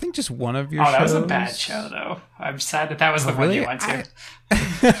to, I think, just one of your shows. Oh, that was a bad show, though. I'm sad that was the one you went to.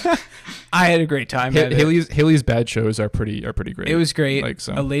 I had a great time. Haley's bad shows are pretty great. It was great. Like,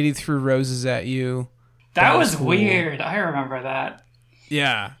 so. A lady threw roses at you. That was cool. Weird. I remember that.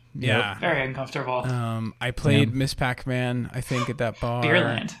 Yeah. Yeah. Very uncomfortable. I played Miss Pac-Man, I think, at that bar.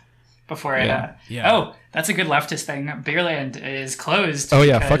 Beerland. Before yeah. Oh, that's a good leftist thing. Beerland is closed. Oh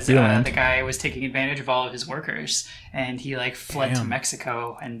yeah, fuck Beerland. The guy was taking advantage of all of his workers, and he fled to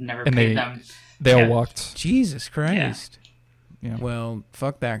Mexico and never paid them. They all walked. Jesus Christ. Yeah. Well,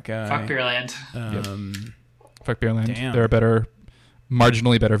 fuck that guy. Fuck Beerland. Fuck Beerland. Damn. There are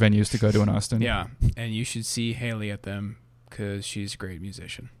marginally better venues to go to in Austin. Yeah, and you should see Haley at them because she's a great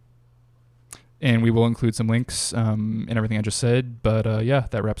musician. And we will include some links in everything I just said. But yeah,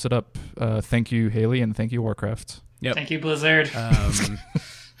 that wraps it up. Thank you, Haley, and thank you, Warcraft. Yep. Thank you, Blizzard.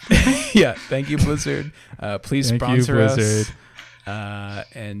 Yeah, thank you, Blizzard. Please sponsor us.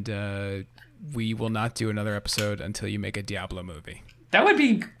 And we will not do another episode until you make a Diablo movie. That would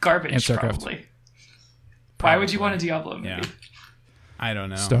be garbage, probably. Why would you want a Diablo movie? Yeah. I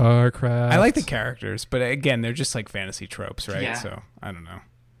don't know. StarCraft. I like the characters, but again, they're just like fantasy tropes, right? Yeah. So, I don't know.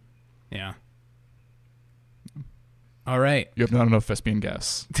 Yeah. All right. You have not enough Vespian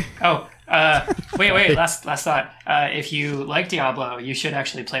gas. Oh, wait. Last thought. If you like Diablo, you should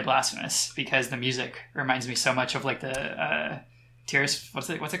actually play Blasphemous because the music reminds me so much of like the Tiras. What's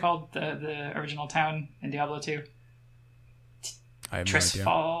it called? The original town in Diablo 2. I have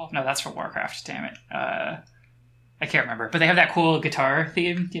Trisfall. No, that's for Warcraft. Damn it. I can't remember. But they have that cool guitar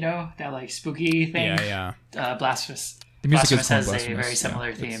theme. You know, that like spooky thing. Yeah. Blasphemous. The music Blasphemous has a very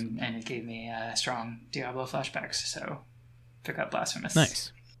similar theme, and it gave me strong Diablo flashbacks, so pick up Blasphemous.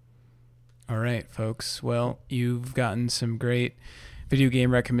 Nice. All right, folks. Well, you've gotten some great video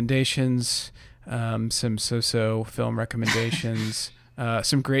game recommendations, some so-so film recommendations,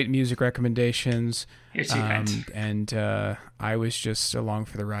 some great music recommendations. You're too kind. And I was just along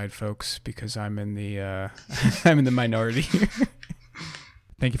for the ride, folks, because I'm in the I'm in the minority.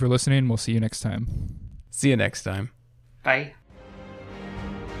 Thank you for listening. We'll see you next time. See you next time. Bye.